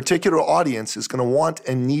that a particular audience is going to want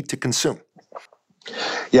and need to consume.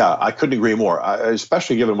 Yeah, I couldn't agree more,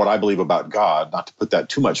 especially given what I believe about God, not to put that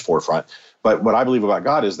too much forefront. But what I believe about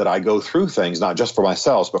God is that I go through things not just for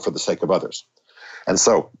myself, but for the sake of others. And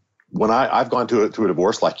so when I've gone through a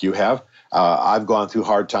divorce like you have, I've gone through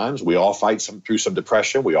hard times. We all fight through some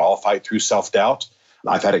depression. We all fight through self-doubt.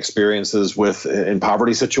 I've had experiences in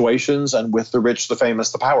poverty situations and with the rich, the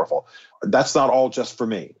famous, the powerful. That's not all just for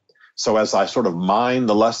me. So as I sort of mine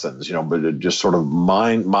the lessons, but just sort of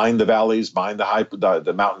mine the valleys, mine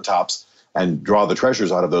the mountaintops, and draw the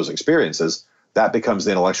treasures out of those experiences, that becomes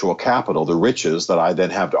the intellectual capital, the riches that I then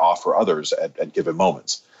have to offer others at given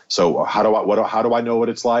moments. So how do I know what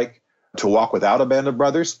it's like to walk without a band of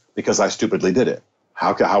brothers? Because I stupidly did it.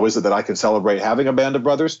 How is it that I can celebrate having a band of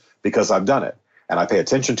brothers? Because I've done it. And I pay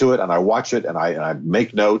attention to it, and I watch it, and I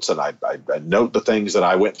make notes, and I note the things that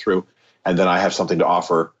I went through, and then I have something to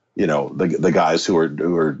offer, the guys who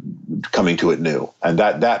are coming to it new. And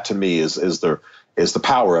that to me is the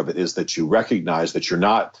power of it, is that you recognize that if you're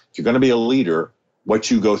going to be a leader,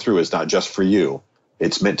 what you go through is not just for you.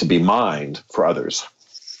 It's meant to be mined for others.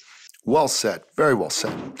 Well said. Very well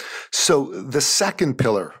said. So the second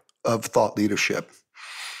pillar of thought leadership,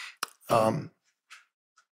 my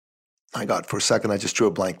God, for a second, I just drew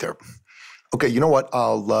a blank there. Okay, you know what?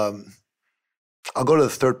 I'll go to the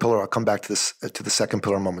third pillar. I'll come back to the second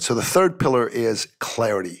pillar in a moment. So the third pillar is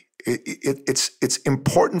clarity. It's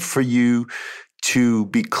important for you to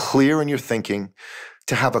be clear in your thinking,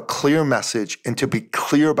 to have a clear message, and to be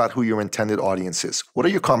clear about who your intended audience is. What are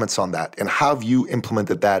your comments on that, and how have you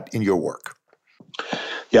implemented that in your work?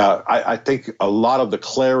 Yeah, I think a lot of the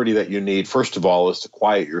clarity that you need, first of all, is to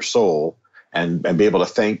quiet your soul and be able to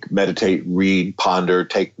think, meditate, read, ponder,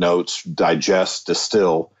 take notes, digest,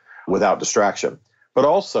 distill without distraction. But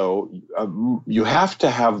also, you have to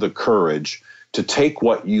have the courage to take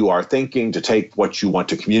what you are thinking, to take what you want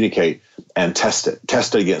to communicate and test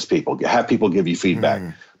it against people, have people give you feedback.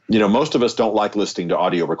 Most of us don't like listening to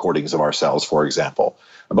audio recordings of ourselves, for example,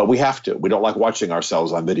 but we have to. We don't like watching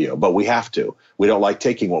ourselves on video, but we have to. We don't like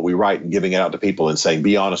taking what we write and giving it out to people and saying,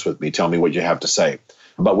 be honest with me, tell me what you have to say.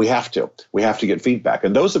 But we have to. We have to get feedback.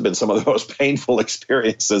 And those have been some of the most painful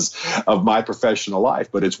experiences of my professional life,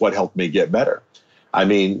 but it's what helped me get better. I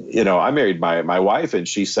mean, I married my wife, and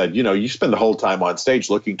she said, you spend the whole time on stage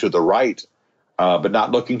looking to the right, but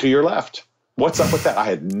not looking to your left. What's up with that? I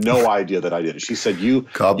had no idea that I did it. She said, you'll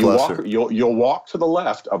walk to the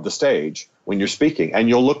left of the stage when you're speaking, and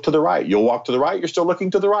you'll look to the right. You'll walk to the right. You're still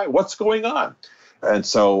looking to the right. What's going on? And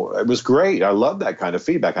so it was great. I love that kind of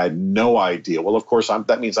feedback. I had no idea. Well, of course,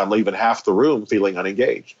 that means I'm leaving half the room feeling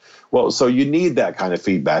unengaged. Well, so you need that kind of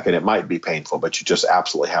feedback, and it might be painful, but you just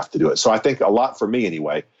absolutely have to do it. So I think a lot for me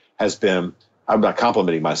anyway has been, I'm not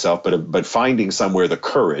complimenting myself, but finding somewhere the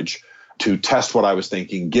courage to test what I was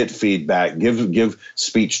thinking, get feedback, give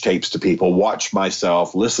speech tapes to people, watch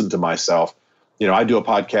myself, listen to myself. I do a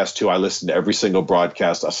podcast too. I listen to every single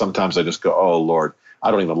broadcast. Sometimes I just go, oh Lord,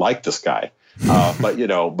 I don't even like this guy. But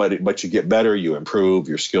you get better, you improve,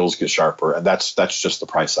 your skills get sharper, and that's just the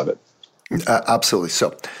price of it. Absolutely.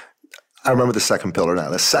 So I remember the second pillar now.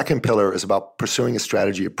 The second pillar is about pursuing a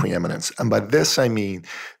strategy of preeminence. And by this, I mean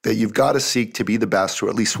that you've got to seek to be the best, or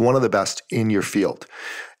at least one of the best in your field.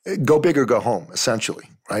 Go big or go home, essentially,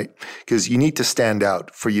 right? Because you need to stand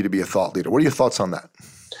out for you to be a thought leader. What are your thoughts on that?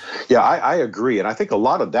 Yeah, I agree. And I think a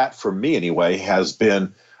lot of that, for me anyway, has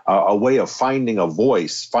been a way of finding a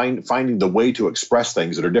voice, finding the way to express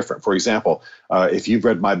things that are different. For example, if you've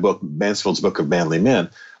read my book, Mansfield's Book of Manly Men,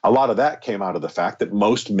 a lot of that came out of the fact that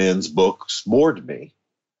most men's books bored me.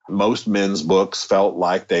 Most men's books felt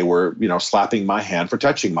like they were, slapping my hand for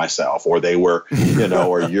touching myself, or they were,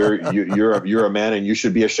 or you're a man and you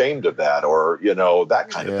should be ashamed of that, or that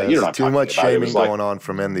kind of thing. There's too much shaming going on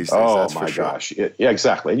for men these days. Oh that's my for sure. gosh, yeah,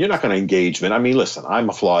 exactly. And you're not going to engage men. I mean, listen, I'm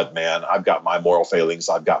a flawed man. I've got my moral failings.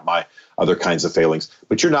 I've got my other kinds of failings.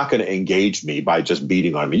 But you're not going to engage me by just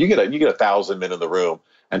beating on me. You get 1,000 men in the room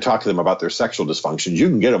and talk to them about their sexual dysfunctions. You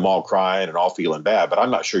can get them all crying and all feeling bad, but I'm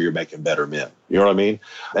not sure you're making better men. You know what I mean?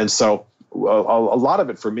 And so a lot of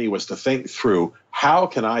it for me was to think through, how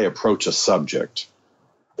can I approach a subject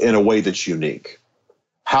in a way that's unique?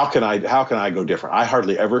 How can I go different? I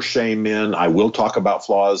hardly ever shame men. I will talk about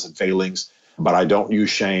flaws and failings, but I don't use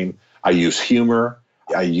shame. I use humor.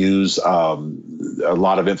 I use a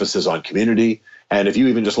lot of emphasis on community. And if you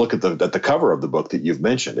even just look at the cover of the book that you've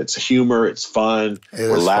mentioned, it's humor, it's fun,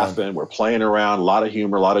 we're laughing, we're playing around, a lot of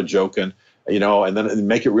humor, a lot of joking, and then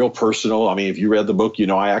make it real personal. I mean, if you read the book,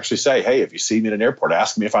 I actually say, hey, if you see me in an airport,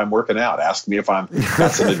 ask me if I'm working out, ask me if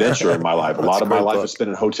that's an adventure in my life. A lot of my life is spent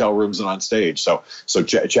in hotel rooms and on stage. So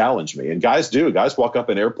challenge me. And guys walk up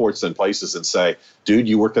in airports and places and say, dude,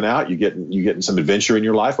 you working out? You getting some adventure in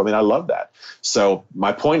your life? I mean, I love that. So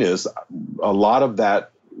my point is, a lot of that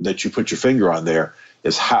you put your finger on there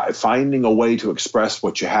is finding a way to express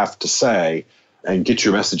what you have to say and get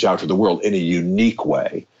your message out to the world in a unique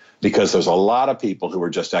way, because there's a lot of people who are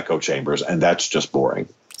just echo chambers, and that's just boring.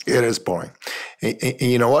 It is boring. And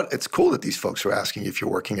you know what? It's cool that these folks are asking if you're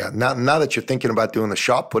working out. Now that you're thinking about doing the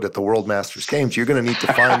shot put at the World Masters Games, you're going to need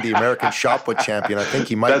to find the American shot put champion. I think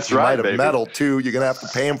he might have medaled too. You're going to have to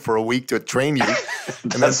pay him for a week to train you,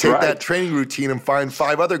 and then take that training routine and find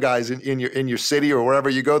 5 other guys in your city or wherever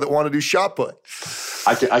you go that want to do shot put.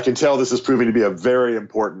 I can tell this is proving to be a very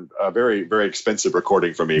important, very, very expensive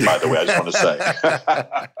recording for me, by the way. I just want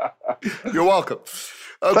to say. You're welcome.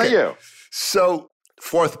 Okay. Thank you. So,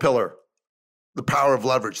 fourth pillar, the power of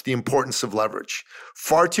leverage, the importance of leverage.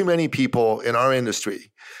 Far too many people in our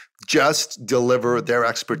industry just deliver their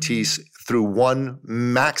expertise through one,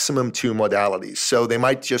 maximum 2 modalities. So they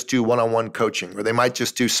might just do one-on-one coaching, or they might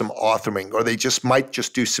just do some authoring, or they might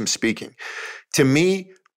just do some speaking. To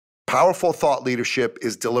me, powerful thought leadership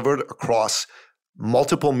is delivered across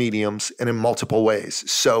multiple mediums and in multiple ways.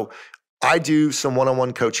 So I do some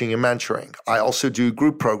one-on-one coaching and mentoring. I also do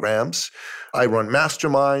group programs. I run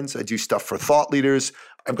masterminds. I do stuff for thought leaders.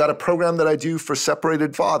 I've got a program that I do for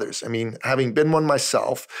separated fathers. I mean, having been one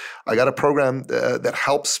myself, I got a program that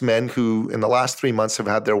helps men who in the last 3 months have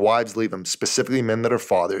had their wives leave them, specifically men that are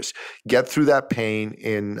fathers, get through that pain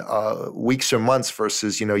in weeks or months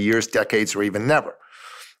versus, years, decades, or even never.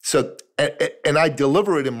 So, and I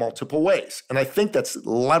deliver it in multiple ways. And I think that's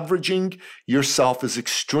leveraging yourself is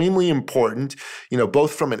extremely important,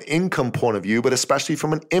 both from an income point of view, but especially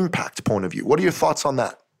from an impact point of view. What are your thoughts on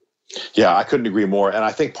that? Yeah, I couldn't agree more. And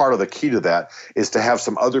I think part of the key to that is to have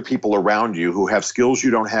some other people around you who have skills you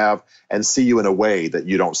don't have and see you in a way that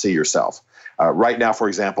you don't see yourself. Right now, for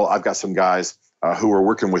example, I've got some guys who are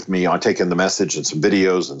working with me on taking the message and some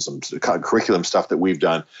videos and some curriculum stuff that we've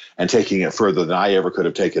done and taking it further than I ever could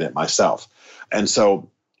have taken it myself. And so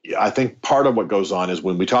I think part of what goes on is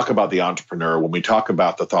when we talk about the entrepreneur, when we talk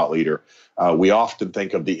about the thought leader, we often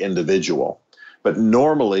think of the individual. But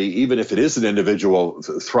normally, even if it is an individual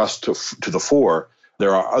thrust to the fore,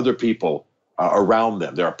 there are other people around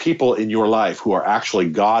them. There are people in your life who are actually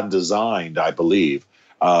God designed, I believe,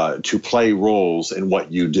 to play roles in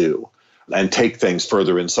what you do and take things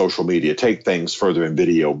further in social media, take things further in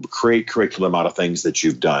video, create curriculum out of things that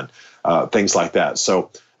you've done, things like that.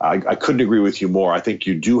 So I couldn't agree with you more. I think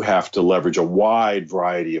you do have to leverage a wide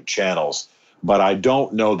variety of channels, but I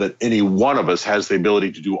don't know that any one of us has the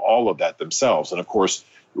ability to do all of that themselves. And of course,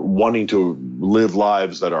 wanting to live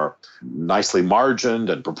lives that are nicely margined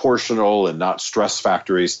and proportional and not stress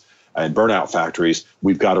factories and burnout factories,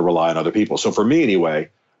 we've got to rely on other people. So for me anyway,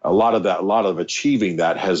 a lot of achieving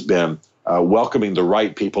that has been welcoming the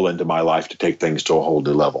right people into my life to take things to a whole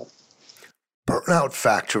new level. Burnout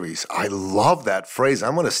factories. I love that phrase.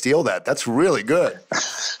 I'm going to steal that. That's really good.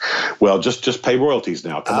 Well, just pay royalties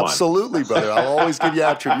now. Come Absolutely, brother. I'll always give you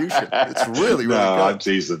attribution. It's really, really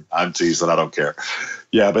good. I'm teasing. I don't care.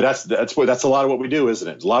 Yeah, but that's a lot of what we do, isn't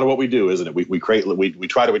it? A lot of what we do, isn't it? We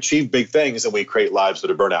try to achieve big things, and we create lives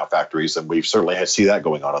that are burnout factories, and we certainly see that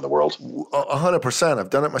going on in the world. 100%. I've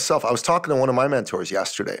done it myself. I was talking to one of my mentors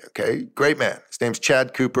yesterday. Okay, great man. His name's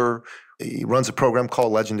Chad Cooper. He runs a program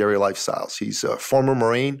called Legendary Lifestyles. He's a former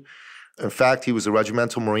Marine. In fact, he was a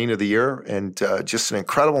Regimental Marine of the Year, and just an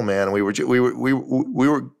incredible man. We were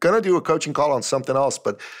going to do a coaching call on something else,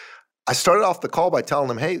 but I started off the call by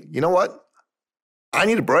telling him, "Hey, you know what? I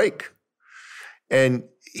need a break." And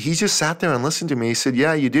he just sat there and listened to me. He said,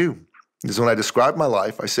 "Yeah, you do." Because when I described my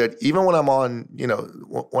life, I said, even when I'm on,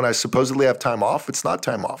 when I supposedly have time off, it's not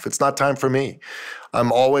time off. It's not time for me.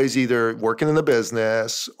 I'm always either working in the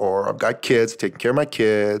business, or I've got kids, taking care of my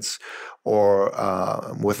kids, or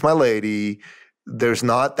I'm with my lady. There's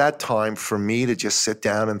not that time for me to just sit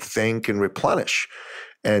down and think and replenish.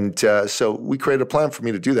 And so we created a plan for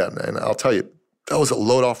me to do that. And I'll tell you, that was a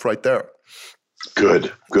load off right there.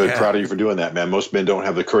 Good. Yeah. Proud of you for doing that, man. Most men don't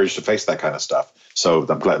have the courage to face that kind of stuff. So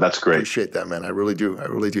I'm glad. That's great. Appreciate that, man. I really do.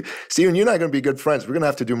 Steven, you and I are going to be good friends. We're going to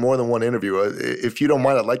have to do more than one interview. If you don't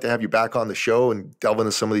mind, I'd like to have you back on the show and delve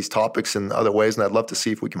into some of these topics in other ways. And I'd love to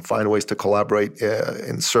see if we can find ways to collaborate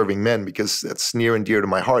in serving men, because that's near and dear to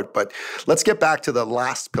my heart. But let's get back to the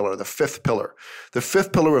last pillar, the fifth pillar. The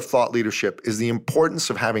fifth pillar of thought leadership is the importance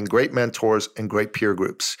of having great mentors and great peer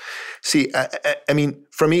groups. See, I mean,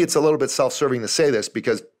 for me, it's a little bit self-serving to say this,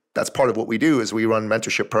 because that's part of what we do is we run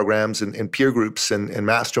mentorship programs and peer groups and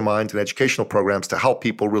masterminds and educational programs to help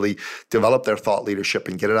people really develop their thought leadership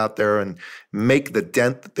and get it out there and make the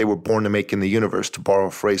dent that they were born to make in the universe, to borrow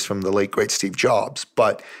a phrase from the late, great Steve Jobs.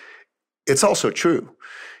 But it's also true.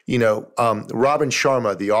 Robin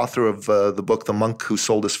Sharma, the author of the book The Monk Who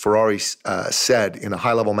Sold His Ferrari, said in a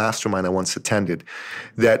high-level mastermind I once attended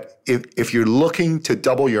that if you're looking to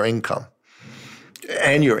double your income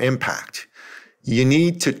and your impact, you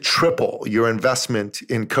need to triple your investment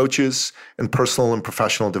in coaches and personal and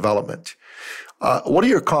professional development. What are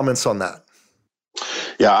your comments on that?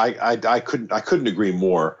 Yeah, I couldn't agree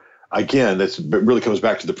more. Again, it really comes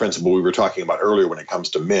back to the principle we were talking about earlier when it comes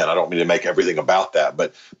to men. I don't mean to make everything about that,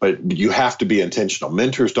 but you have to be intentional.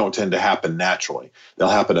 Mentors don't tend to happen naturally. They'll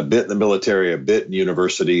happen a bit in the military, a bit in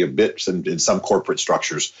university, a bit in some corporate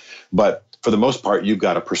structures. But for the most part, you've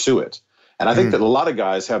got to pursue it. And I think that a lot of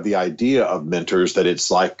guys have the idea of mentors that it's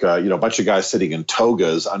like, a bunch of guys sitting in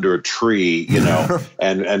togas under a tree,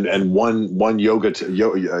 and one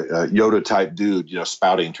Yoda type dude,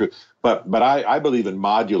 spouting truth. But I believe in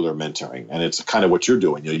modular mentoring, and it's kind of what you're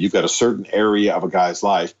doing. You've got a certain area of a guy's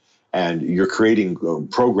life, and you're creating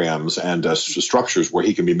programs and structures where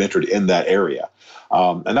he can be mentored in that area.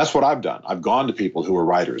 And that's what I've done. I've gone to people who are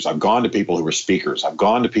writers. I've gone to people who were speakers. I've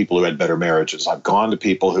gone to people who had better marriages. I've gone to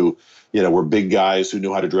people who were big guys who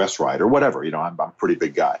knew how to dress right or whatever. I'm a pretty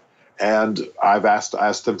big guy. And I've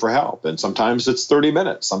asked them for help. And sometimes it's 30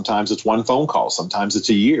 minutes. Sometimes it's one phone call. Sometimes it's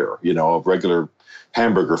a year, of regular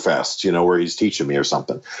hamburger fest, where he's teaching me or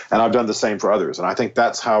something. And I've done the same for others. And I think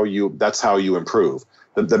that's how you improve.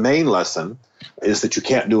 The main lesson is that you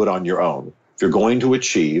can't do it on your own. If you're going to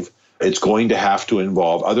achieve, it's going to have to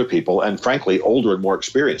involve other people and, frankly, older and more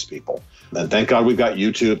experienced people. And thank God we've got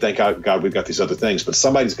YouTube. Thank God we've got these other things. But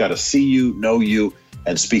somebody's got to see you, know you,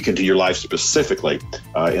 and speak into your life specifically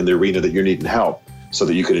in the arena that you're needing help so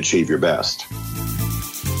that you can achieve your best.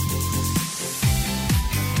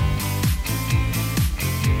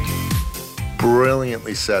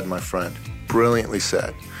 Brilliantly said, my friend. Brilliantly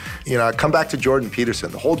said. I come back to Jordan Peterson.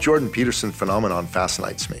 The whole Jordan Peterson phenomenon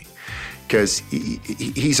fascinates me because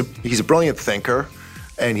he's a brilliant thinker.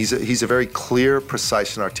 And he's a very clear,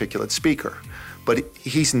 precise, and articulate speaker. But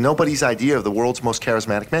he's nobody's idea of the world's most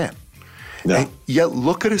charismatic man. No. And yet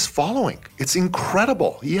look at his following. It's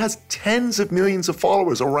incredible. He has tens of millions of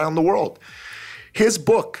followers around the world. His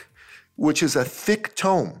book which is a thick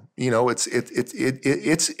tome. It's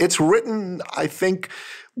written, I think,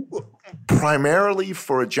 primarily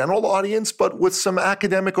for a general audience, but with some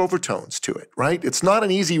academic overtones to it, right? It's not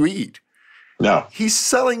an easy read. No. He's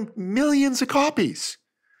selling millions of copies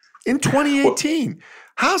in 2018.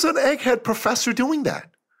 How's an egghead professor doing that?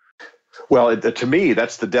 Well, to me,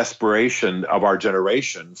 that's the desperation of our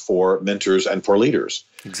generation for mentors and for leaders.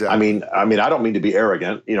 Exactly. I mean, I don't mean to be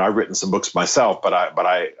arrogant. I've written some books myself, but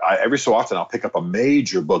I every so often I'll pick up a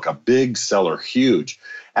major book, a big seller, huge,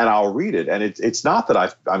 and I'll read it. And it's not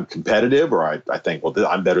that I'm competitive or I think, well,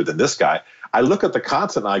 I'm better than this guy. I look at the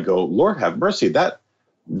content and I go, Lord have mercy,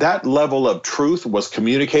 that level of truth was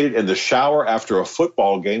communicated in the shower after a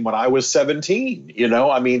football game when I was 17.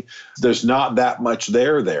 I mean, there's not that much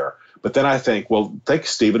there. But then I think, well, think,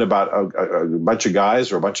 Stephen, about a bunch of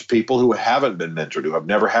guys or a bunch of people who haven't been mentored, who have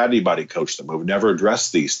never had anybody coach them, who have never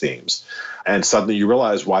addressed these themes. And suddenly you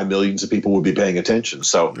realize why millions of people would be paying attention.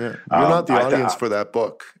 So you're not the audience for that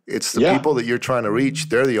book. It's the people that you're trying to reach.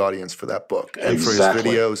 They're the audience for that book and for his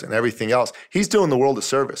videos and everything else. He's doing the world a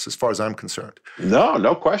service as far as I'm concerned.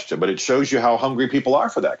 No question. But it shows you how hungry people are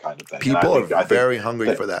for that kind of thing. People are very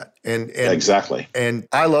hungry for that. And exactly. And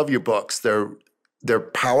I love your books. They're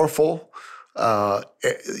powerful.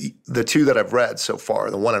 The two that I've read so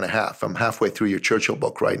far, the 1.5, I'm halfway through your Churchill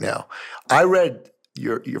book right now. I read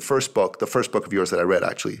your first book, the first book of yours that I read,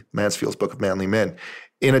 actually, Mansfield's Book of Manly Men,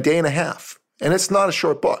 in a day and a half. And it's not a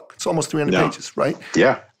short book. It's almost 300 pages, right?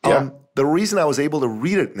 Yeah. The reason I was able to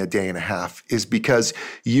read it in a day and a half is because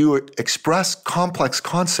you express complex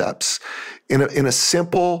concepts in a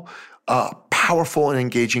simple, powerful and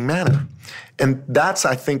engaging manner. And that's,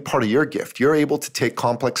 I think, part of your gift. You're able to take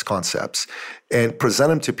complex concepts and present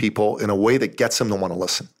them to people in a way that gets them to want to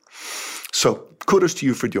listen. So kudos to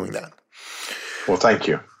you for doing that. Well, thank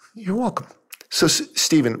you. You're welcome. So,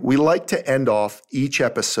 Stephen, we like to end off each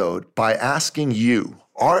episode by asking you,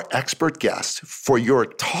 our expert guest, for your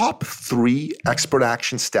top 3 expert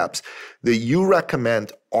action steps that you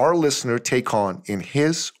recommend our listener take on in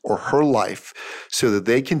his or her life so that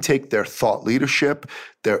they can take their thought leadership,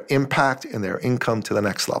 their impact, and their income to the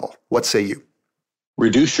next level. What say you?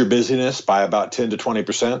 Reduce your busyness by about 10 to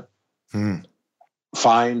 20%.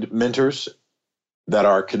 Find mentors that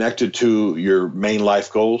are connected to your main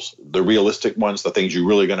life goals, the realistic ones, the things you're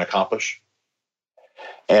really going to accomplish.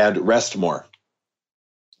 And rest more.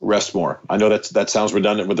 Rest more. I know that sounds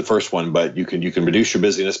redundant with the first one, but you can reduce your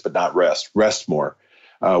busyness, but not rest. Rest more.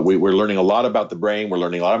 We're learning a lot about the brain. We're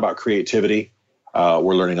learning a lot about creativity.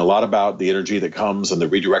 We're learning a lot about the energy that comes and the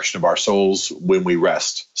redirection of our souls when we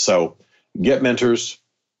rest. So get mentors,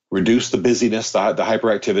 reduce the busyness, the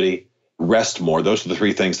hyperactivity, rest more. Those are the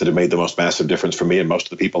 3 things that have made the most massive difference for me and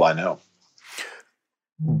most of the people I know.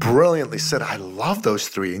 Brilliantly said. I love those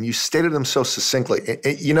 3. And you stated them so succinctly.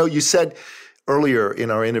 You said earlier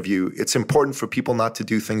in our interview, it's important for people not to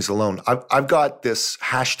do things alone. I've got this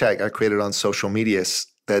hashtag I created on social media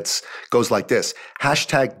that goes like this: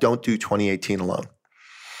 hashtag don't do 2018 alone.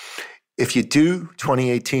 If you do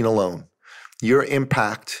 2018 alone, your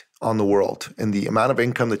impact on the world and the amount of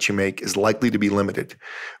income that you make is likely to be limited.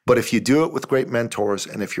 But if you do it with great mentors,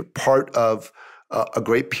 and if you're part of a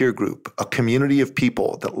great peer group, a community of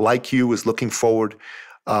people that, like you, is looking forward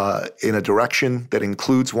in a direction that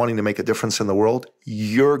includes wanting to make a difference in the world,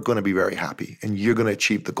 you're going to be very happy and you're going to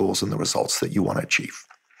achieve the goals and the results that you want to achieve.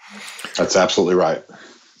 That's absolutely right.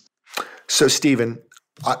 So, Stephen,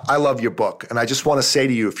 I love your book. And I just want to say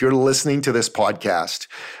to you, if you're listening to this podcast,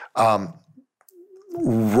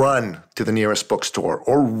 run to the nearest bookstore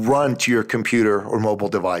or run to your computer or mobile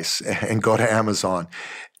device and go to Amazon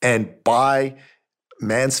and buy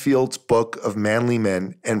Mansfield's Book of Manly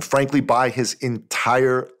Men, and frankly, buy his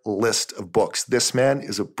entire list of books. This man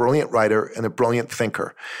is a brilliant writer and a brilliant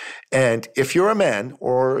thinker. And if you're a man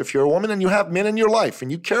or if you're a woman and you have men in your life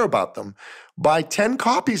and you care about them, buy 10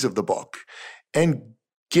 copies of the book and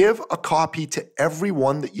give a copy to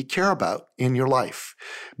everyone that you care about in your life,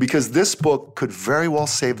 because this book could very well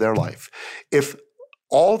save their life. If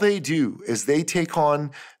all they do is they take on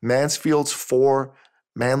Mansfield's 4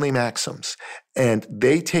 manly maxims and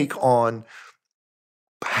they take on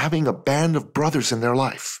having a band of brothers in their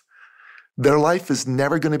life is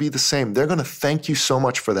never going to be the same. They're going to thank you so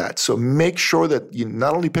much for that. So make sure that you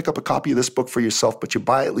not only pick up a copy of this book for yourself, but you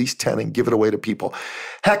buy at least 10 and give it away to people.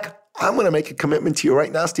 Heck, I'm going to make a commitment to you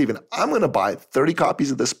right now, Stephen. I'm going to buy 30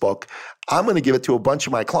 copies of this book. I'm going to give it to a bunch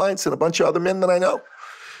of my clients and a bunch of other men that I know.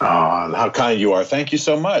 Oh, how kind you are. Thank you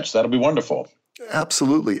so much. That'll be wonderful.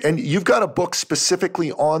 Absolutely. And you've got a book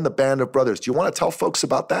specifically on the Band of Brothers. Do you want to tell folks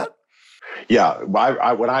about that? Yeah,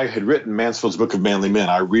 when I had written Mansfield's Book of Manly Men,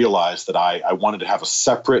 I realized that I wanted to have a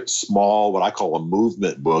separate, small, what I call a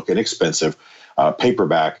movement book, inexpensive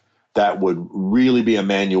paperback that would really be a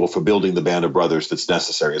manual for building the band of brothers that's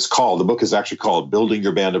necessary. The book is actually called Building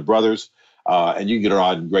Your Band of Brothers, and you can get it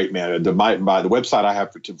on Great Man. The website I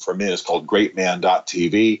have for men is called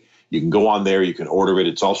greatman.tv. You can go on there, you can order it.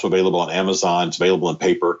 It's also available on Amazon. It's available in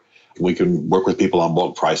paper. We can work with people on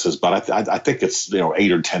bulk prices, but I think it's $8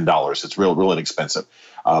 or $10. It's real inexpensive.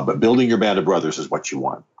 But Building Your Band of Brothers is what you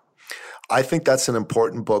want. I think that's an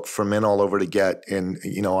important book for men all over to get. And,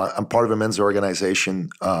 I'm part of a men's organization,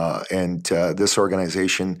 and this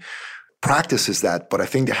organization practices that. But I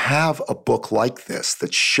think to have a book like this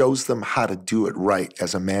that shows them how to do it right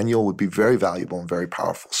as a manual would be very valuable and very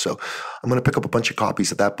powerful. So I'm going to pick up a bunch of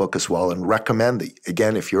copies of that book as well and recommend that,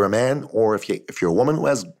 again, if you're a man or if you're a woman who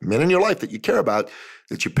has men in your life that you care about,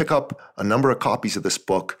 that you pick up a number of copies of this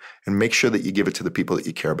book and make sure that you give it to the people that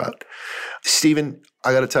you care about. Stephen,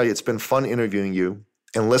 I got to tell you, it's been fun interviewing you.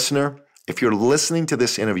 And listener, if you're listening to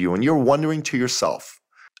this interview and you're wondering to yourself,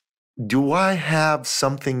 do I have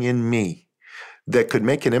something in me that could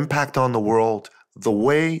make an impact on the world the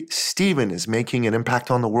way Stephen is making an impact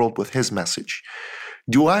on the world with his message?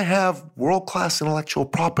 Do I have world-class intellectual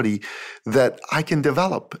property that I can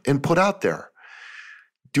develop and put out there?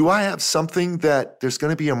 Do I have something that there's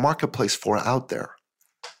going to be a marketplace for out there?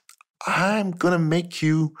 I'm going to make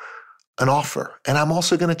you an offer, and I'm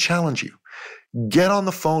also going to challenge you. Get on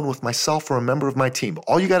the phone with myself or a member of my team.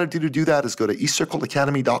 All you got to do that is go to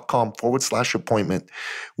eCircleacademy.com/appointment.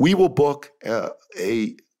 We will book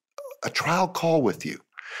a trial call with you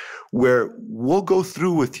where we'll go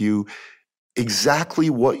through with you exactly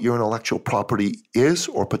what your intellectual property is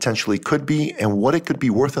or potentially could be and what it could be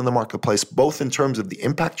worth in the marketplace, both in terms of the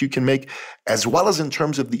impact you can make as well as in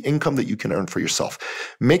terms of the income that you can earn for yourself.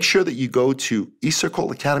 Make sure that you go to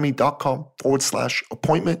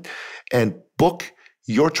eCircleacademy.com/appointment and book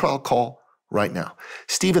your trial call right now.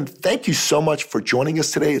 Stephen, thank you so much for joining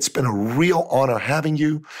us today. It's been a real honor having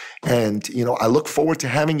you. And, I look forward to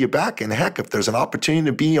having you back. And heck, if there's an opportunity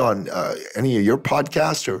to be on any of your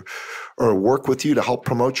podcasts or work with you to help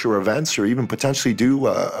promote your events or even potentially do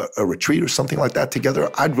a retreat or something like that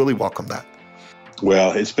together, I'd really welcome that.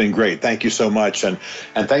 Well, it's been great. Thank you so much. And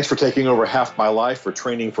thanks for taking over half my life for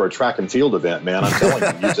training for a track and field event, man. I'm telling you.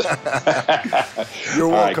 You're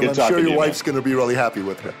welcome. Right, I'm sure your wife's going to be really happy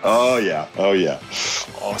with it. Oh, yeah.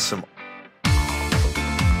 Awesome.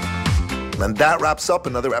 And that wraps up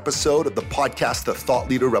another episode of the podcast, The Thought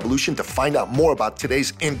Leader Revolution. To find out more about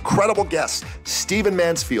today's incredible guest, Stephen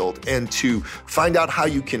Mansfield, and to find out how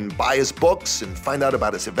you can buy his books and find out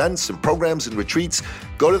about his events and programs and retreats,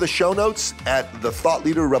 go to the show notes at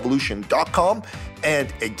thethoughtleaderrevolution.com.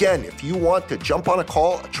 And again, if you want to jump on a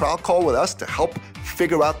trial call with us to help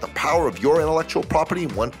figure out the power of your intellectual property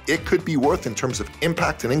and what it could be worth in terms of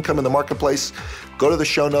impact and income in the marketplace, go to the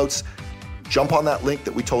show notes. Jump on that link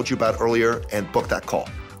that we told you about earlier and book that call.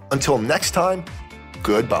 Until next time,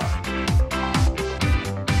 goodbye.